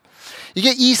편집.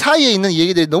 이게 이 사이에 있는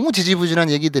얘기들이 너무 지지부진한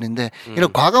얘기들인데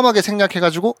이런 과감하게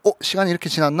생략해가지고 시간이 이렇게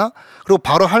지났나? 그리고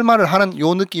바로 할 말을 하는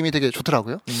요 느낌이 되게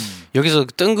좋더라고요. 여기서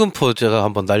뜬금포 제가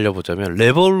한번 날려보자면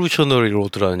레볼루셔너리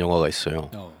로드라는 영화가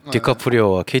있어요.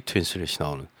 디카프리오와 케이트 윈슬렛이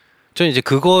나오는. 저는 이제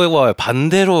그거와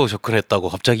반대로 접근했다고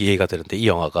갑자기 이해가 되는데 이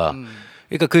영화가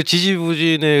그러니까 그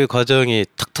지지부진의 과정이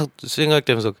탁탁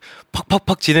생각되면서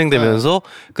팍팍팍 진행되면서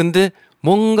근데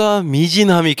뭔가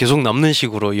미진함이 계속 남는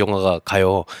식으로 이 영화가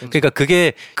가요. 그러니까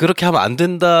그게 그렇게 하면 안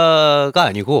된다가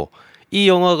아니고 이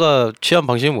영화가 취한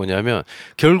방식이 뭐냐면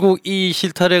결국 이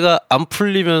실타래가 안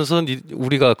풀리면서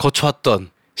우리가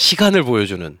거쳐왔던 시간을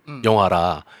보여주는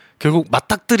영화라 결국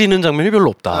맞닥뜨리는 장면이 별로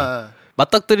없다.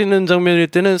 맞닥뜨리는 장면일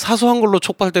때는 사소한 걸로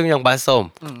촉발된 그냥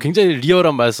말싸움, 굉장히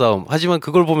리얼한 말싸움. 하지만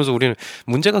그걸 보면서 우리는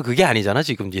문제가 그게 아니잖아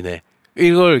지금 니네.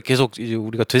 이걸 계속 이제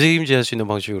우리가 되새김질할 수 있는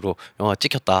방식으로 영화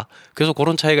찍혔다. 그래서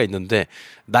그런 차이가 있는데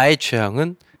나의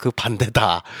취향은 그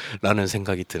반대다라는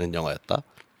생각이 드는 영화였다.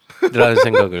 라는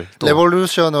생각을 또.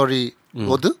 레볼루셔너리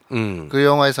로드? 그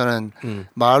영화에서는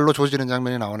말로 조지는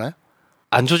장면이 나오나요?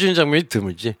 안 조지는 장면이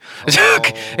드물지.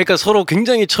 그러니까 서로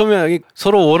굉장히 처음에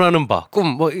서로 원하는 바, 꿈,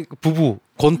 뭐 부부,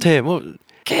 권태 뭐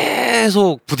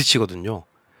계속 부딪히거든요.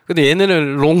 근데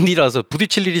얘네는 롱디라서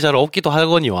부딪힐 일이 잘 없기도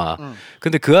하거니와.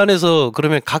 근데 그 안에서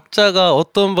그러면 각자가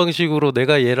어떤 방식으로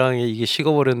내가 얘랑 이게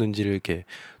식어버렸는지를 이렇게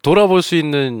돌아볼 수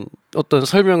있는 어떤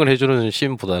설명을 해주는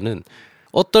씬보다는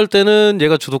어떨 때는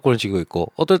얘가 주도권을 쥐고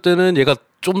있고 어떨 때는 얘가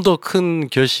좀 더 큰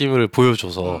결심을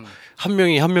보여줘서 한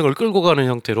명이 한 명을 끌고 가는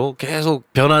형태로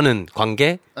계속 변하는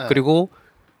관계 그리고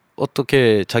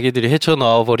어떻게 자기들이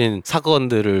헤쳐나와버린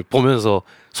사건들을 보면서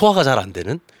소화가 잘 안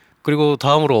되는 그리고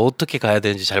다음으로 어떻게 가야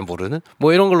되는지 잘 모르는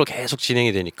뭐 이런 걸로 계속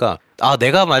진행이 되니까 아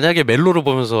내가 만약에 멜로를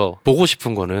보면서 보고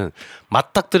싶은 거는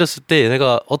맞닥뜨렸을 때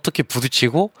얘네가 어떻게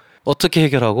부딪히고 어떻게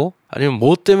해결하고 아니면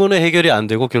뭐 때문에 해결이 안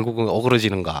되고 결국은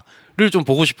어그러지는가를 좀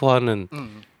보고 싶어하는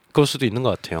그럴 수도 있는 것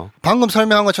같아요. 방금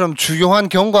설명한 것처럼 주요한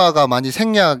경과가 많이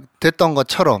생략됐던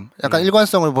것처럼 약간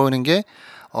일관성을 보이는 게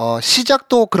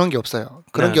시작도 그런 게 없어요.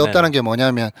 그런 게 없다는 게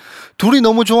뭐냐면 둘이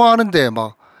너무 좋아하는데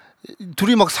막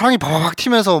둘이 막 사랑이 바바박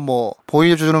튀면서 뭐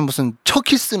보여주는 무슨 첫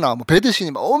키스나 뭐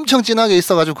배드신이 막 엄청 진하게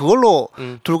있어가지고 그걸로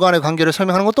둘 간의 관계를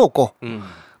설명하는 것도 없고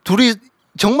둘이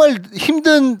정말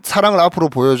힘든 사랑을 앞으로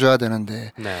보여줘야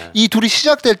되는데 이 둘이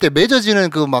시작될 때 맺어지는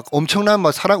그 막 엄청난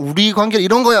막 사랑 우리 관계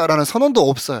이런 거야라는 선언도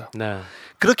없어요.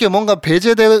 그렇게 뭔가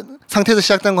배제된 상태에서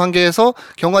시작된 관계에서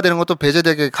경과되는 것도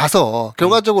배제되게 가서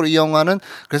결과적으로 이 영화는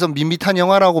그래서 밋밋한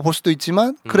영화라고 볼 수도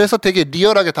있지만 그래서 되게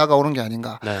리얼하게 다가오는 게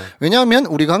아닌가. 왜냐하면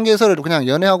우리 관계에서 그냥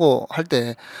연애하고 할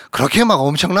때 그렇게 막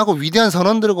엄청나고 위대한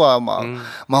선언들과 막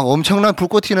엄청난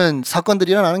불꽃 튀는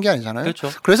사건들이 일어나는 게 아니잖아요. 그렇죠.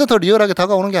 그래서 더 리얼하게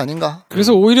다가오는 게 아닌가.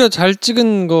 그래서 오히려 잘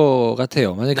찍은 것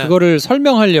같아요. 만약에 그거를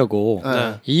설명하려고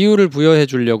이유를 부여해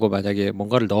주려고 만약에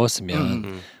뭔가를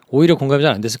넣었으면 오히려 공감이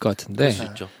잘 안 됐을 것 같은데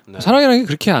사랑이라는 게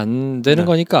그렇게 안 되는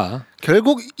거니까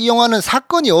결국 이 영화는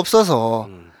사건이 없어서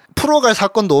풀어갈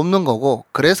사건도 없는 거고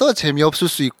그래서 재미없을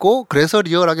수 있고 그래서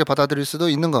리얼하게 받아들일 수도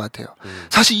있는 것 같아요.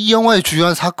 사실 이 영화의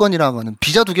주요한 사건이라는 거는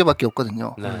비자 2개밖에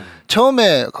없거든요.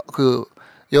 처음에 그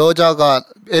여자가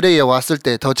LA에 왔을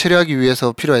때 더 체류하기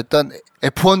위해서 필요했던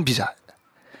F1 비자,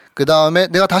 그 다음에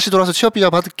내가 다시 돌아서 취업 비자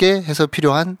받을게 해서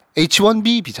필요한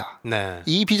H1B 비자.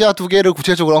 이 비자 2개를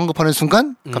구체적으로 언급하는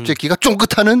순간 갑자기 기가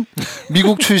쫑긋하는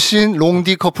미국 출신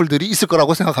롱디 커플들이 있을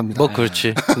거라고 생각합니다. 뭐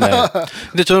그렇지.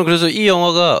 근데 저는 그래서 이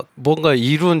영화가 뭔가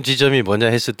이룬 지점이 뭐냐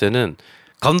했을 때는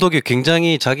감독이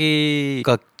굉장히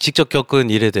자기가 직접 겪은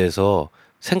일에 대해서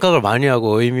생각을 많이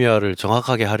하고 의미화를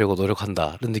정확하게 하려고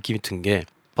노력한다는 느낌이 든 게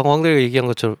방금 황대가 얘기한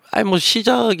것처럼 뭐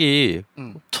시작이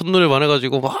첫눈에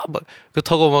반해가지고 막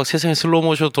그렇다고 막 세상에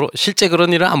슬로우모션 실제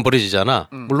그런 일은 안 벌어지잖아.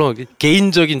 물론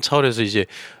개인적인 차원에서 이제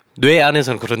뇌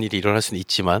안에서는 그런 일이 일어날 수는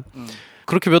있지만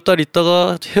그렇게 몇 달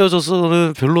있다가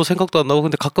헤어져서는 별로 생각도 안 나고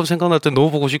근데 가끔 생각날 때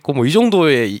너무 보고 싶고 뭐 이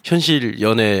정도의 현실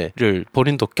연애를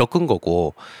본인도 겪은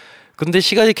거고 근데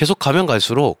시간이 계속 가면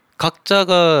갈수록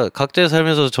각자가 각자의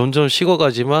삶에서 점점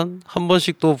식어가지만 한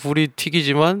번씩 또 불이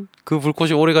튀기지만 그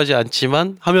불꽃이 오래가지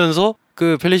않지만 하면서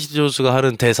그 펠리시티 존스가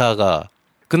하는 대사가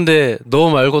근데 너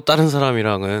말고 다른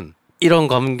사람이랑은 이런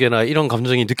관계나 이런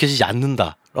감정이 느껴지지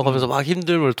않는다 라고 하면서 막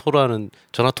힘듦을 토로하는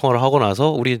전화통화를 하고 나서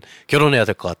우린 결혼해야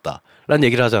될 것 같다 라는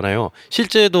얘기를 하잖아요.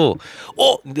 실제도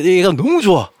얘가 너무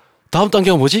좋아 다음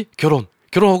단계가 뭐지?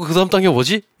 결혼하고 그 다음 단계가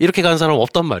뭐지? 이렇게 가는 사람은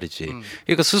없단 말이지.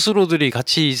 그러니까 스스로들이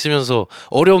같이 있으면서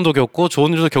어려움도 겪고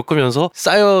좋은 일도 겪으면서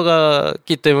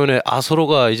쌓여갔기 때문에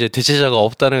서로가 이제 대체자가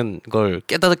없다는 걸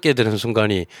깨닫게 되는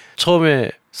순간이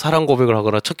처음에 사랑 고백을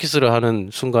하거나 첫 키스를 하는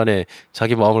순간에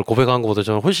자기 마음을 고백한 것보다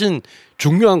저는 훨씬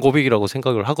중요한 고백이라고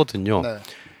생각을 하거든요.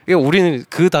 그러니까 우리는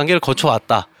그 단계를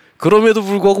거쳐왔다. 그럼에도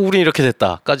불구하고 우리는 이렇게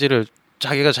됐다까지를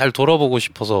자기가 잘 돌아보고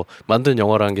싶어서 만든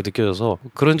영화라는 게 느껴져서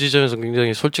그런 지점에서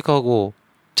굉장히 솔직하고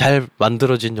잘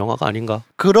만들어진 영화가 아닌가.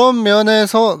 그런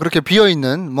면에서 그렇게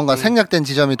비어있는 뭔가 생략된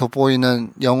지점이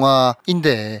돋보이는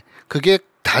영화인데 그게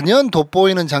단연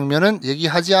돋보이는 장면은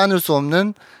얘기하지 않을 수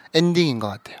없는 엔딩인 것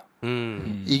같아요.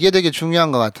 이게 되게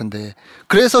중요한 것 같은데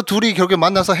그래서 둘이 결국에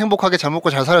만나서 행복하게 잘 먹고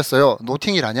잘 살았어요.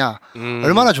 노팅이라냐?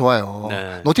 얼마나 좋아요.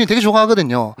 네. 노팅이 되게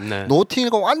좋아하거든요. 네.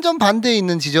 노팅과 완전 반대에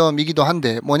있는 지점이기도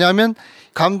한데 뭐냐면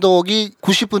감독이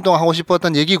 90분 동안 하고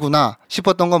싶었던 얘기구나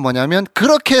싶었던 건 뭐냐면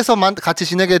그렇게 해서 같이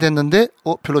지내게 됐는데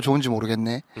별로 좋은지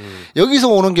모르겠네. 여기서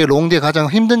오는 게 롱디의 가장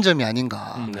힘든 점이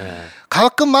아닌가. 네.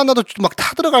 가끔 만나도 막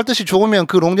타들어갈 듯이 좋으면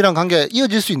그 롱디랑 관계가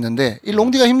이어질 수 있는데 이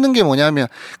롱디가 힘든 게 뭐냐면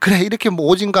그래 이렇게 뭐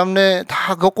오진감래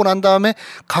다 겪고 난 다음에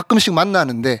가끔씩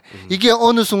만나는데 이게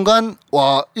어느 순간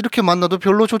와 이렇게 만나도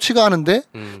별로 좋지가 않은데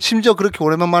심지어 그렇게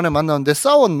오랜만에 만나는데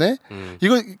싸웠네.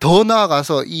 이걸 더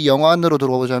나아가서 이 영화 안으로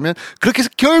들어보자면 그렇게 해서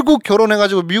결국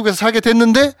결혼해가지고 미국에서 살게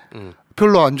됐는데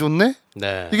별로 안 좋네.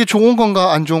 네. 이게 좋은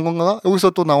건가 안 좋은 건가?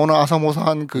 여기서 또 나오는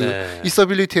아사모사한 그 네.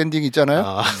 이서빌리티 엔딩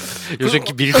있잖아요. 요즘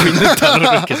밀고 있는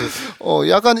단어를 계속.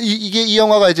 약간 이게 이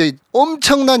영화가 이제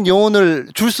엄청난 여운을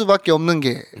줄 수밖에 없는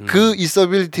게 그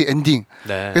이서빌리티 엔딩.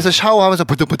 네. 그래서 샤워하면서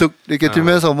부득부득 이렇게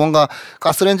들면서 뭔가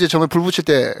가스레인지에 처음에 불 붙일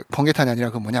때 번개탄이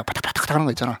아니라 그 뭐냐 바닥바닥 하는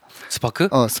거 있잖아. 스파크?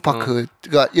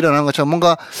 스파크가 일어나는 것처럼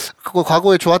뭔가 그거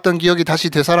과거에 좋았던 기억이 다시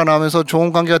되살아나면서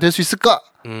좋은 관계가 될 수 있을까?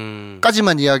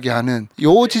 까지만 이야기하는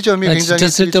요 지점이 굉장히 진짜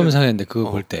쓸데없는 상황인데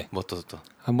그거 볼 때. 뭐 또.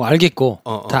 뭐 알겠고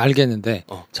다 알겠는데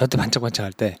저한테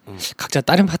반짝반짝할 때 음. 각자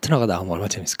다른 파트너가 나오면 얼마나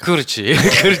재밌을까? 그렇지.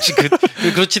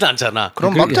 그렇지는 않잖아.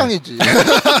 그럼 막장이지.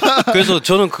 그래서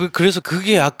저는 그래서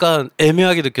그게 약간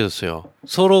애매하게 느껴졌어요.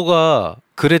 서로가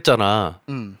그랬잖아.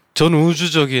 전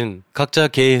우주적인 각자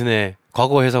개인의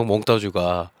과거 해상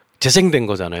몽따주가 재생된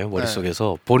거잖아요.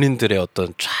 머릿속에서 본인들의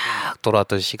어떤 쫙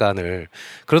돌아왔던 시간을.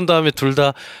 그런 다음에 둘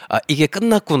다 이게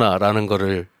끝났구나라는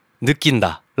거를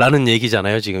느낀다라는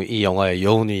얘기잖아요. 지금 이 영화의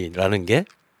여운이라는 게.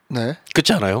 네.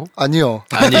 그렇지 않아요? 아니요.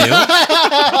 아니에요?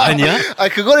 아니야?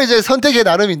 그거는 이제 선택의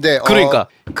나름인데. 그러니까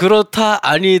그렇다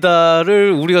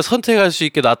아니다를 우리가 선택할 수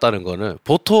있게 놨다는 거는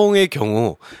보통의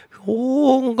경우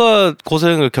온갖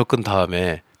고생을 겪은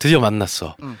다음에 드디어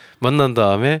만났어. 만난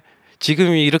다음에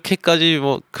지금이 이렇게까지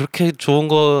뭐 그렇게 좋은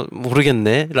거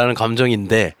모르겠네라는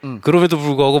감정인데 그럼에도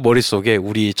불구하고 머릿속에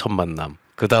우리 첫 만남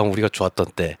그 다음 우리가 좋았던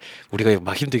때 우리가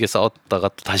막 힘들게 싸웠다가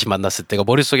또 다시 만났을 때가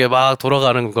머릿속에 막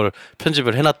돌아가는 걸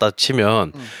편집을 해놨다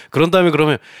치면 그런 다음에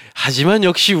그러면 하지만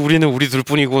역시 우리는 우리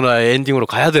둘뿐이구나의 엔딩으로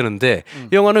가야 되는데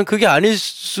영화는 그게 아닐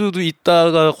수도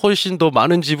있다가 훨씬 더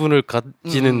많은 지분을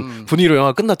가지는 분위기로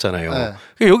영화가 끝났잖아요.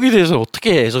 네. 여기에 대해서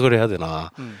어떻게 해석을 해야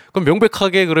되나. 그럼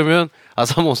명백하게 그러면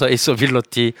아사모사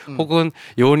이서빌러티 혹은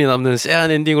여운이 남는 쎄한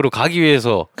엔딩으로 가기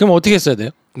위해서 그럼 어떻게 했어야 돼요?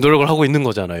 노력을 하고 있는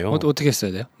거잖아요. 어떻게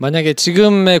했어야 돼요? 만약에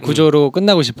지금의 구조로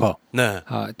끝나고 싶어. 네.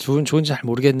 좋은지 잘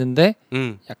모르겠는데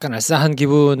약간 알싸한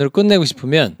기분으로 끝내고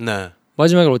싶으면 네.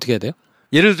 마지막에 어떻게 해야 돼요?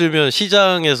 예를 들면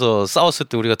시장에서 싸웠을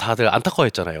때 우리가 다들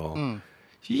안타까워했잖아요.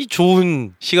 이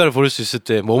좋은 시간을 보낼 수 있을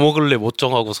때 뭐 먹을래 못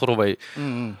정하고 서로 막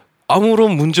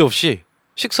아무런 문제 없이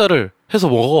식사를 해서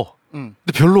먹어. 근데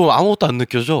별로 아무것도 안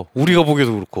느껴져. 우리가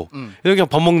보기에도 그렇고. 그냥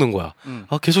밥 먹는 거야.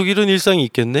 계속 이런 일상이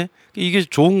있겠네? 이게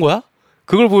좋은 거야?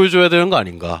 그걸 보여줘야 되는 거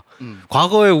아닌가.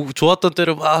 과거에 좋았던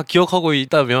때를 막 기억하고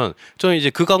있다면 저는 이제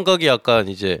그 감각이 약간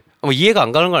이제 이해가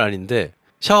안 가는 건 아닌데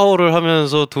샤워를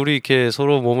하면서 둘이 이렇게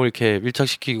서로 몸을 이렇게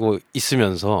밀착시키고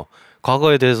있으면서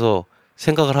과거에 대해서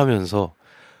생각을 하면서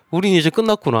우린 이제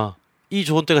끝났구나. 이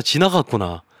좋은 때가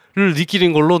지나갔구나를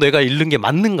느끼는 걸로 내가 읽는 게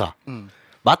맞는가.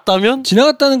 맞다면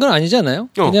지나갔다는 건 아니잖아요.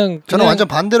 그냥 저는 완전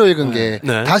반대로 읽은 게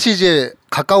네. 다시 이제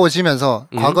가까워지면서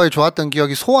과거에 좋았던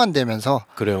기억이 소환되면서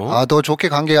그래요. 더 좋게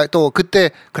관계가 또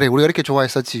그때 그래 우리가 이렇게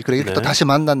좋아했었지. 그래 이렇게 또 다시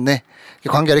만났네.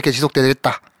 관계가 이렇게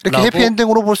지속되겠다. 이렇게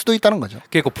해피엔딩으로 볼 수도 있다는 거죠.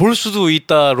 그러니까 볼 수도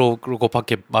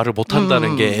있다로밖에 말을 못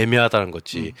한다는 게 애매하다는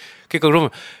거지. 그러니까 그러면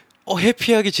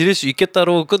해피하게 지낼 수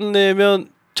있겠다로 끝내면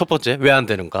첫 번째 왜 안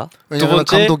되는가? 왜냐면 두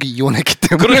번째 감독이 이혼했기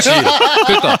때문에. 그렇지.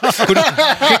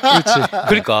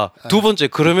 그러니까 두 번째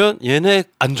그러면 얘네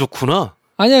안 좋구나.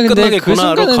 아니야 근데 그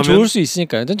순간은 가면... 좋을 수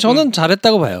있으니까요. 저는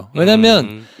잘했다고 봐요.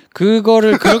 왜냐면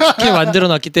그거를 그렇게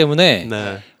만들어놨기 때문에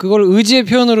네. 그걸 의지의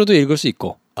표현으로도 읽을 수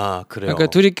있고. 그래요. 그러니까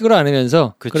둘이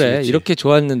끌어안으면서 그래 이렇게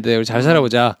좋았는데 우리 잘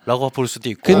살아보자 라고 볼 수도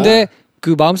있고. 근데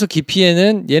그 마음속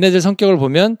깊이에는 얘네들 성격을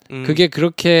보면 그게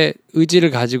그렇게 의지를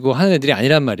가지고 하는 애들이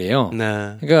아니란 말이에요. 네.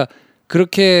 그러니까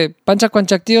그렇게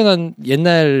반짝반짝 뛰어난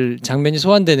옛날 장면이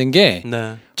소환되는 게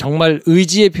네. 정말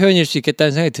의지의 표현일 수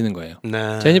있겠다는 생각이 드는 거예요.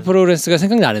 네. 제니퍼 로렌스가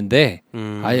생각나는데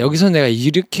여기서 내가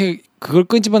이렇게 그걸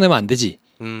끄집어내면 안 되지.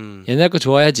 옛날 거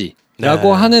좋아야지.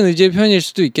 라고 하는 의지의 표현일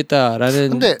수도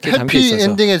있겠다라는 근데 게 담겨 있어서. 해피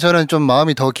엔딩에 저는 좀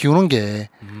마음이 더 기우는 게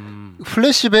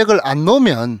플래시백을 안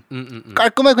넣으면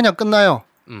깔끔하게 그냥 끝나요.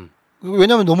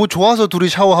 왜냐면 너무 좋아서 둘이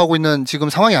샤워하고 있는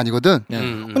지금 상황이 아니거든.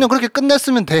 그냥 그렇게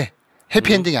끝냈으면 돼.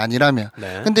 해피엔딩이 아니라면.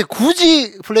 네. 근데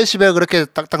굳이 플래시백을 그렇게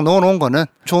딱딱 넣어놓은 거는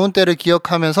좋은 때를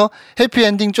기억하면서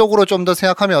해피엔딩 쪽으로 좀 더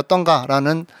생각하면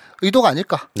어떤가라는 의도가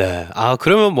아닐까. 네. 아,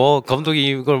 그러면 뭐 감독이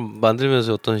이걸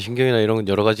만들면서 어떤 신경이나 이런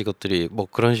여러 가지 것들이 뭐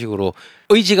그런 식으로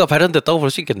의지가 발현됐다고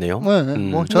볼 수 있겠네요. 네,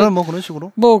 뭐 저는 뭐 그런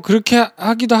식으로. 뭐 그렇게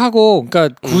하기도 하고,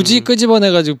 그러니까 굳이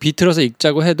끄집어내가지고 비틀어서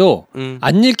읽자고 해도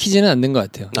안 읽히지는 않는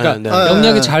것 같아요. 그러니까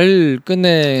영리하게 잘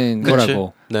끝낸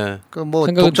거라고. 네. 그 뭐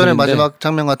독전의 마지막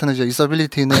장면 같은 이제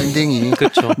있어빌리티 있는 엔딩이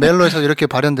그렇죠. 멜로에서 이렇게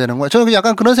발현되는 거예요. 저는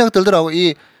약간 그런 생각 들더라고.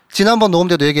 이 지난번 녹음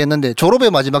때도 얘기했는데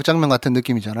졸업의 마지막 장면 같은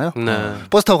느낌이잖아요. 네.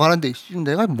 버스 타고 가는데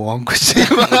내가 뭐 한 거지?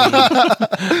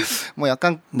 뭐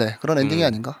약간 네 그런 엔딩이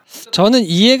아닌가? 저는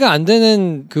이해가 안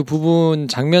되는 그 부분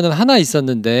장면은 하나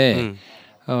있었는데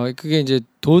그게 이제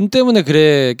돈 때문에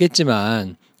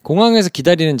그랬겠지만 공항에서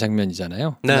기다리는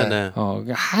장면이잖아요. 네, 네.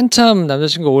 한참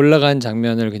남자친구가 올라간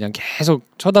장면을 그냥 계속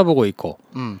쳐다보고 있고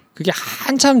그게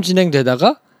한참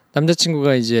진행되다가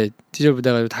남자친구가 이제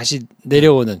뒤져보다가 다시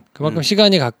내려오는 그만큼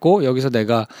시간이 갔고 여기서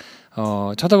내가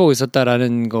쳐다보고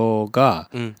있었다라는 거가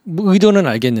뭐 의도는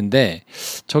알겠는데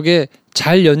저게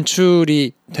잘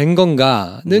연출이 된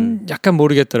건가는 약간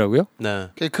모르겠더라고요. 네.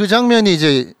 그 장면이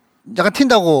이제 약간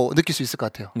튄다고 느낄 수 있을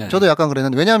것 같아요. 네. 저도 약간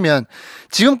그랬는데 왜냐하면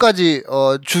지금까지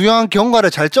중요한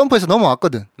경과를 잘 점프해서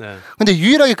넘어왔거든. 네. 근데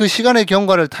유일하게 그 시간의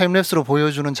경과를 타임랩스로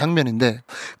보여주는 장면인데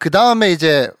그 다음에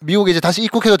이제 미국에 이제 다시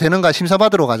입국해도 되는가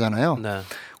심사받으러 가잖아요. 네.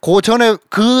 그 전에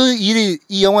그 일이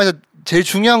이 영화에서 제일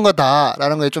중요한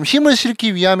거다라는 거에 좀 힘을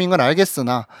실기 위함인 건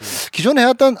알겠으나 기존에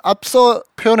해왔던 앞서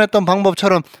표현했던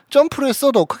방법처럼 점프를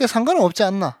했어도 크게 상관은 없지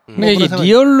않나. 근데 이게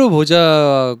리얼로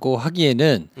보자고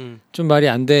하기에는 좀 말이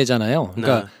안 되잖아요.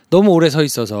 그러니까 너무 오래 서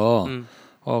있어서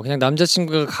그냥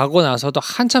남자친구가 가고 나서도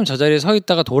한참 저 자리에 서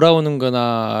있다가 돌아오는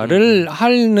거나를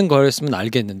하는 거였으면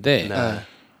알겠는데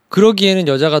그러기에는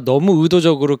여자가 너무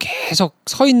의도적으로 계속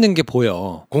서 있는 게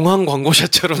보여. 공항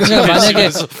광고샷처럼. 그러니까 만약에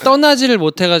떠나지를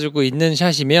못해가지고 있는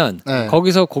샷이면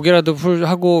거기서 고개라도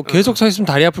하고 계속 서 있으면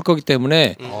다리 아플 거기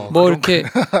때문에 뭐 이렇게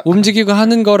움직이고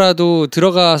하는 거라도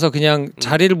들어가서 그냥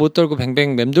자리를 못 떨고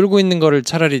뱅뱅 맴돌고 있는 거를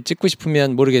차라리 찍고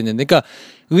싶으면 모르겠는데, 그러니까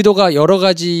의도가 여러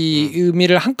가지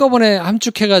의미를 한꺼번에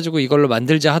함축해가지고 이걸로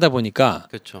만들자 하다 보니까.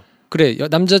 그렇죠. 그래,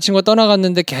 남자친구가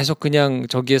떠나갔는데 계속 그냥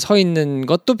저기에 서 있는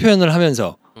것도 표현을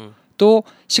하면서 또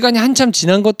시간이 한참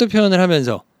지난 것도 표현을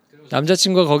하면서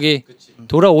남자친구가 거기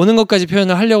돌아오는 것까지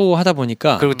표현을 하려고 하다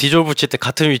보니까 그리고 디졸 붙일 때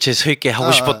같은 위치에 서 있게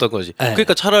하고 싶었던 거지.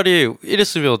 그러니까 차라리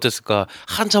이랬으면 어땠을까.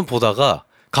 한참 보다가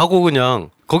가고 그냥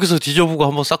거기서 뒤져보고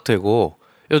한번 싹 대고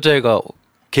여자애가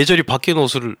계절이 바뀐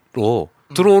옷으로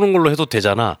들어오는 걸로 해도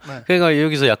되잖아. 그러니까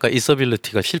여기서 약간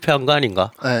있어빌리티가 실패한 거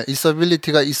아닌가? 네,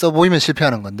 있어빌리티가 있어 보이면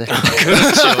실패하는 건데.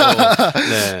 그렇죠.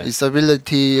 네.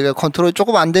 있어빌리티가 컨트롤이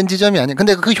조금 안 된 지점이 아니야.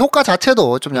 근데 그 효과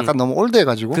자체도 좀 약간 너무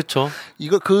올드해가지고. 그렇죠.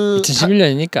 이거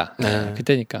 2011년이니까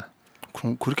그때니까.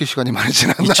 그럼 그렇게 시간이 많이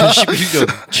지났나? 2011년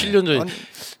 7년 전.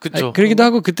 그렇죠. 그러기도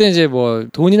하고 그때 이제 뭐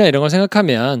돈이나 이런 걸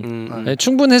생각하면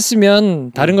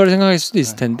충분했으면 다른 걸 생각할 수도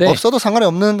있을 텐데 없어도 상관이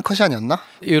없는 컷이 아니었나?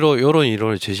 이런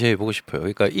이론을 제시해 보고 싶어요.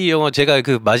 그러니까 이 영화 제가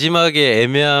그 마지막에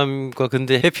애매함과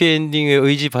근데 해피엔딩의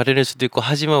의지 발현일 수도 있고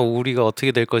하지만 우리가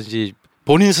어떻게 될 건지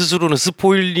본인 스스로는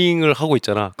스포일링을 하고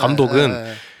있잖아.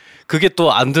 감독은. 그게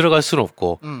또 안 들어갈 수는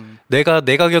없고 내가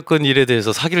겪은 일에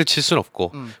대해서 사기를 칠 수는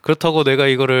없고 그렇다고 내가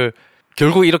이거를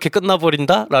결국 이렇게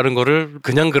끝나버린다라는 거를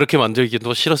그냥 그렇게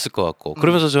만들기도 싫었을 것 같고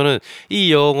그러면서 저는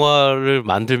이 영화를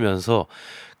만들면서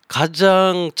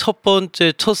가장 첫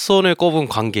번째 첫 손에 꼽은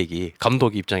관객이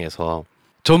감독 입장에서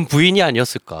전 부인이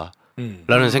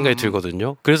아니었을까라는 생각이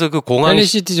들거든요. 그래서 그 공항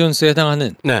펠리시티 존스에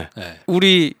해당하는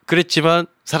우리 그랬지만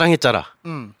사랑했잖아.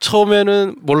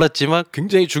 처음에는 몰랐지만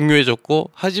굉장히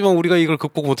중요해졌고 하지만 우리가 이걸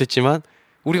극복 못했지만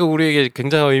우리가 우리에게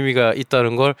굉장한 의미가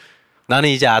있다는 걸 나는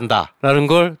이제 안다라는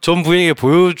걸 전 부인에게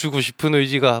보여주고 싶은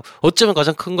의지가 어쩌면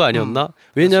가장 큰 거 아니었나?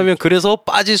 왜냐하면 그래서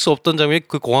빠질 수 없던 장면이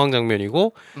그 공항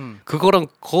장면이고 그거랑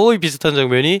거의 비슷한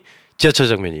장면이 지하철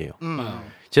장면이에요.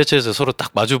 지하철에서 서로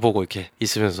딱 마주보고 이렇게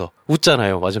있으면서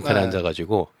웃잖아요. 맞은편에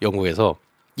앉아가지고 영국에서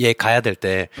얘 가야 될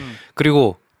때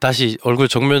그리고 다시 얼굴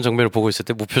정면을 보고 있을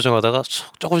때 무표정하다가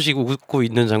조금씩 웃고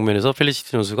있는 장면에서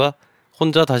펠리시티 존스가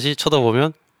혼자 다시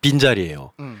쳐다보면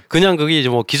빈자리예요. 그냥 그게 이제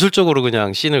뭐 기술적으로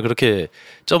그냥 씬을 그렇게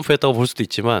점프했다고 볼 수도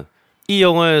있지만 이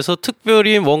영화에서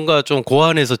특별히 뭔가 좀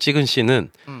고안해서 찍은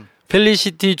씬은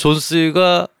펠리시티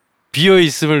존스가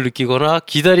비어있음을 느끼거나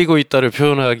기다리고 있다를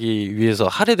표현하기 위해서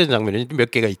할애된 장면이 몇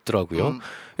개가 있더라고요.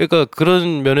 그러니까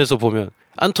그런 면에서 보면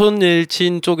안톤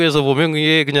옐친 쪽에서 보면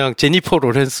이게 그냥 제니퍼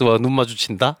로렌스와 눈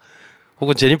마주친다?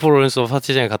 혹은 제니퍼 로렌스와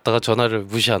파티장에 갔다가 전화를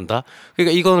무시한다.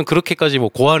 그러니까 이거는 그렇게까지 뭐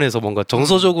고안해서 뭔가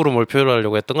정서적으로 뭘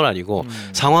표현하려고 했던 건 아니고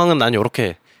상황은 난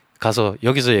이렇게 가서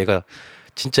여기서 얘가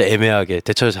진짜 애매하게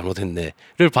대처를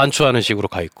잘못했네를 반추하는 식으로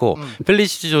가 있고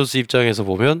펠리시티 존스 입장에서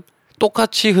보면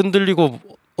똑같이 흔들리고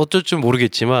어쩔 줄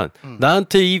모르겠지만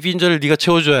나한테 이 빈자를 네가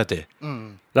채워줘야 돼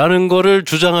라는 거를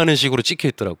주장하는 식으로 찍혀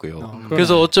있더라고요.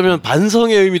 그래서 어쩌면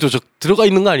반성의 의미도 들어가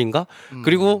있는 거 아닌가?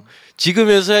 그리고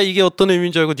지금에서야 이게 어떤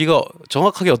의미인 줄 알고 네가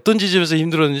정확하게 어떤 지점에서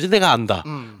힘들었는지 내가 안다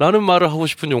라는 말을 하고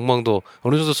싶은 욕망도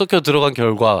어느 정도 섞여 들어간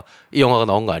결과 이 영화가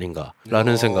나온 거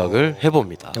아닌가라는 생각을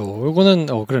해봅니다. 이거는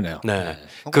그러네요. 네,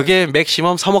 그게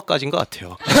맥시멈 3억까지인 것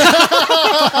같아요.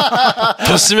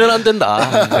 더 쓰면 안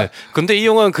된다. 네. 근데 이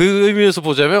영화는 그 의미에서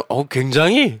보자면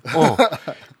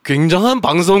굉장한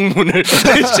방송문을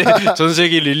이제 전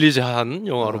세계 릴리즈한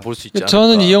영화로 볼 수 있지 않을까.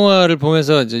 저는 이 영화를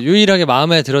보면서 이제 유일하게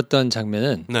마음에 들었던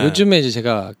장면은 요즘에 이제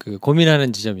제가 그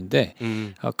고민하는 지점인데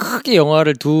크게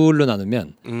영화를 둘로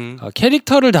나누면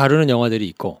캐릭터를 다루는 영화들이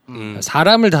있고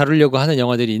사람을 다루려고 하는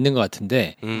영화들이 있는 것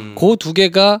같은데 그 두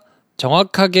개가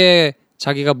정확하게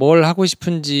자기가 뭘 하고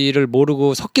싶은지를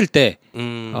모르고 섞일 때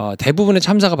대부분의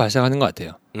참사가 발생하는 것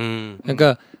같아요.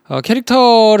 그러니까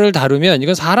캐릭터를 다루면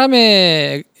이건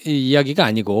사람의 이야기가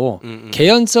아니고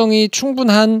개연성이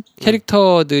충분한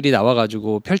캐릭터들이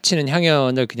나와가지고 펼치는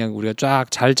향연을 그냥 우리가 쫙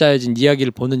잘 짜여진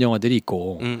이야기를 보는 영화들이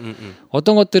있고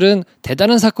어떤 것들은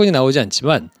대단한 사건이 나오지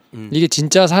않지만 이게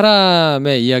진짜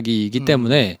사람의 이야기이기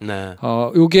때문에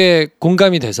요게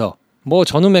공감이 돼서 뭐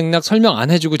전후 맥락 설명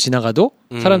안 해주고 지나가도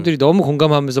사람들이 너무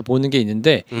공감하면서 보는 게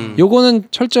있는데 요거는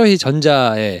철저히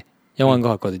전자의 영화인 것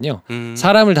같거든요.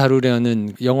 사람을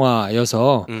다루려는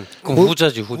영화여서 그럼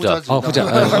후자지 후자.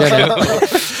 미안해요.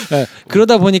 네,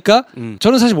 그러다 보니까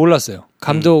저는 사실 몰랐어요.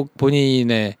 감독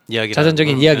본인의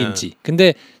자전적인 이야기인지.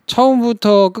 근데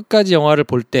처음부터 끝까지 영화를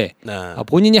볼 때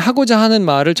본인이 하고자 하는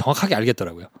말을 정확하게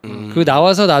알겠더라고요. 그리고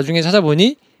나와서 나중에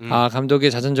찾아보니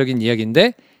감독의 자전적인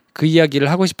이야기인데 그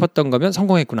이야기를 하고 싶었던 거면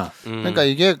성공했구나. 그러니까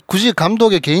이게 굳이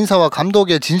감독의 개인사와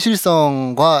감독의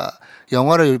진실성과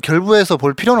영화를 결부해서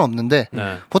볼 필요는 없는데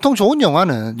보통 좋은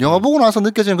영화는 영화 보고 나서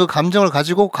느껴지는 그 감정을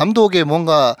가지고 감독의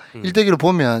뭔가 일대기를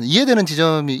보면 이해되는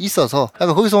지점이 있어서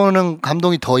약간 거기서 오는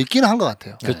감동이 더 있기는 한 것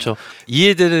같아요. 그렇죠.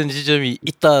 이해되는 지점이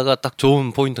있다가 딱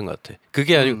좋은 포인트인 것 같아.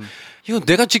 그게 아니고 이거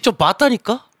내가 직접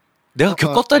봤다니까? 내가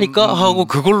겪었다니까 하고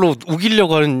그걸로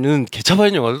우기려고 하는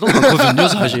개차반인 영화들도 많거든요,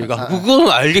 사실. 그건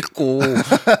알겠고.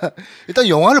 일단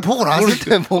영화를 보고 나왔을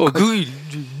때 뭐.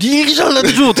 네 얘기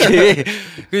잘라줘, 어떡해.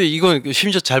 이건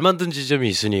심지어 잘 만든 지점이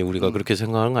있으니 우리가 그렇게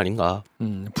생각하는 거 아닌가.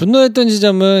 분노했던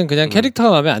지점은 그냥 캐릭터가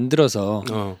마음에 안 들어서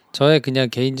저의 그냥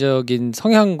개인적인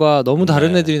성향과 너무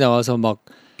다른 애들이 나와서 막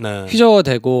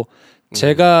휘저어대고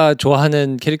제가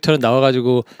좋아하는 캐릭터는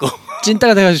나와가지고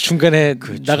찐따가 돼가지고 중간에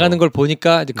나가는 걸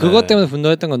보니까 이제 그것 때문에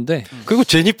분노했던 건데. 그리고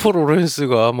제니퍼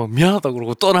로렌스가 막 미안하다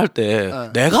그러고 떠날 때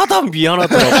내가 다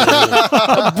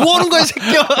미안하더라고. 뭐 하는 거야 이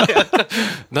새끼야.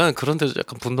 나는 그런 데서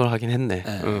약간 분노를 하긴 했네.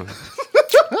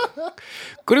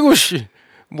 그리고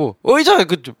뭐 의자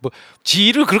지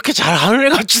일을 그렇게 잘하는 애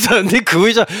같지도 않은데 그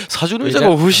의자 사준 의자가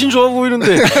훨씬 좋아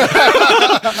보이는데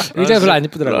의자가 별로 안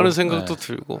이쁘더라고 라는 생각도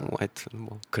들고 뭐 하여튼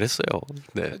뭐 그랬어요.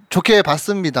 네. 좋게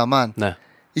봤습니다만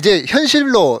이제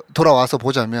현실로 돌아와서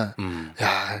보자면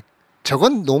야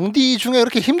저건 농디 중에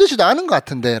그렇게 힘들지도 않은 것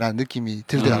같은데 라는 느낌이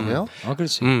들더라고요.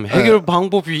 그렇지. 해결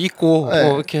방법이 있고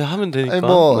이렇게 하면 되니까. 아니,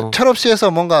 뭐 철없이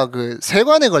해서 뭔가 그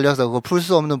세관에 걸려서 그거 풀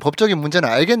수 없는 법적인 문제는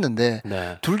알겠는데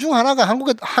둘 중 하나가 한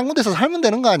군데서 살면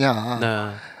되는 거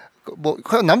아니야. 뭐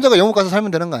남자가 영국 가서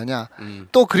살면 되는 거 아니야.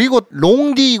 또 그리고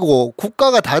롱디고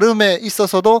국가가 다름에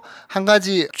있어서도 한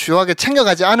가지 주요하게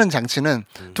챙겨가지 않은 장치는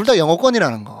둘 다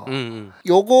영어권이라는 거.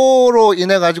 요거로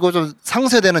인해 가지고 좀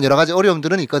상쇄되는 여러 가지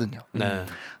어려움들은 있거든요.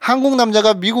 한국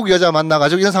남자가 미국 여자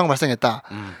만나가지고 이런 상황 발생했다.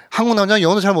 한국 남자는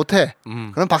영어도 잘 못해.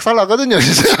 그럼 박살 나거든요.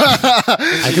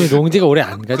 그럼 롱디가 오래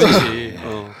안 가지.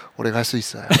 오래 갈 수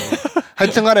있어요.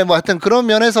 하여튼 간에 뭐 하여튼 그런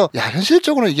면에서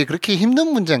현실적으로 이게 그렇게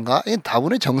힘든 문제인가?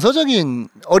 다분히 정서적인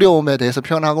어려움에 대해서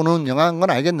표현하고는 영화인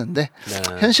건 알겠는데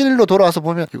현실로 돌아와서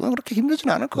보면 이건 그렇게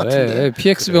힘들지는 않을 것 같은데.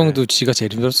 PX병도 지가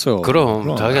제일 힘들었어.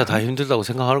 그럼 자기가 다 힘들다고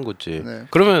생각하는 거지.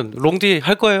 그러면 롱디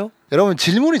할 거예요? 여러분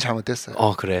질문이 잘못됐어요.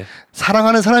 그래.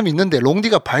 사랑하는 사람이 있는데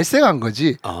롱디가 발생한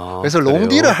거지. 그래서 그래요?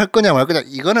 롱디를 할 거냐 말 거냐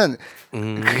이거는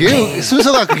그게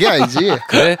순서가 그게 아니지.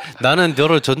 그래? 나는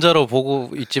너를 전자로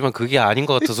보고 있지만 그게 아닌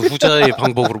것 같아서 후자의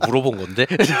방법으로 물어본 건데.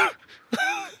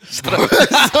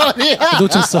 소리야?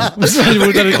 놓쳤어. 무슨 말인지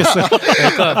못 알겠어.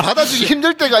 그러니까 받아주기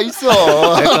힘들 때가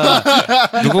있어.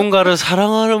 그러니까 누군가를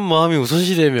사랑하는 마음이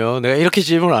우선시되면 내가 이렇게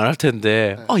질문을 안 할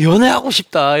텐데 연애하고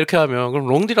싶다 이렇게 하면 그럼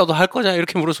롱디라도 할 거냐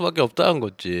이렇게 물을 수밖에 없다는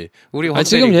거지. 우리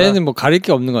지금 얘는 뭐 가릴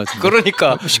게 없는 것 같은데.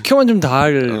 그러니까 시켜만 좀 다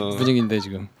할 분위기인데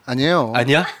지금. 아니에요.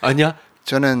 아니야?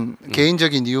 저는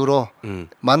개인적인 이유로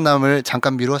만남을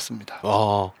잠깐 미뤘습니다.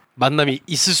 만남이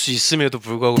있을 수 있음에도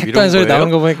불구하고 택도 한 소리 나온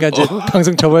거 보니까 이제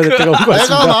방송 접어야 될 때가 온 것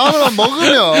같습니다. 내가 마음을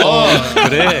먹으면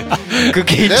그래. 그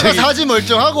개인적인 내가 사지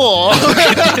멀쩡하고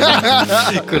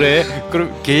그래.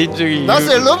 그럼 개인적인 나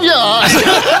셀럽이야.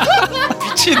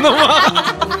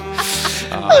 미친놈아.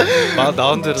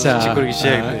 나온 대로 짓거리기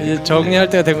시작했네. 이제 정리할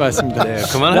때가 된 것 같습니다. 네,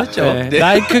 그만하죠. 네.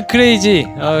 라이크 크레이지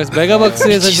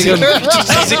메가박스에서 지금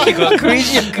이 새끼가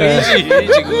크레이지야 크레이지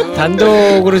지금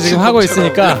단독으로 지금 하고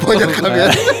있으니까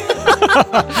번역하면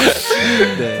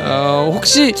네.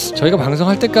 혹시 저희가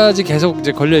방송할 때까지 계속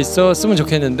이제 걸려 있었으면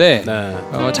좋겠는데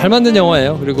잘 만든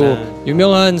영화예요. 그리고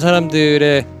유명한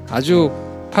사람들의 아주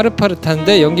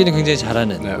파릇파릇한데 연기는 굉장히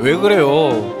잘하는. 왜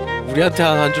그래요? 우리한테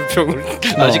한 줄 평을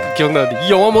아직 기억나는데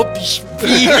이 영화 뭐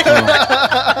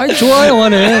아니 좋아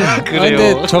영화는. 그래요.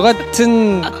 근데 저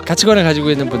같은 가치관을 가지고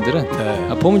있는 분들은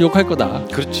보면 욕할 거다.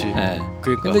 그렇지. 네.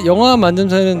 그러니까. 근데 영화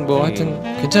만듦새는 뭐 하여튼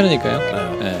괜찮으니까요.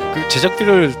 그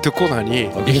제작비를 듣고 나니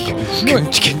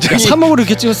굉장히 3억으로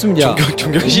이렇게 찍었으면 야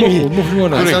존경심이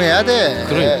훌륭하네. 반성해야 돼.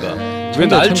 그러니까. 왜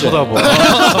날 쳐다봐?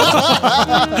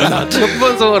 나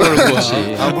천반성을 하는 거지.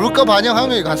 물가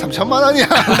반영하면 이거 한 3천만 원이야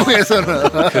한국에서는.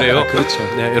 그래요? 그렇죠.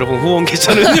 네, 여러분 후원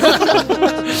계좌는요.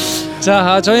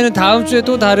 자, 저희는 다음 주에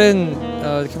또 다른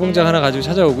기공작 하나 가지고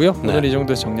찾아오고요. 오늘 이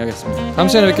정도에서 정리하겠습니다. 다음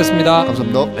시간에 뵙겠습니다.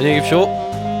 감사합니다. 안녕히 계십시오.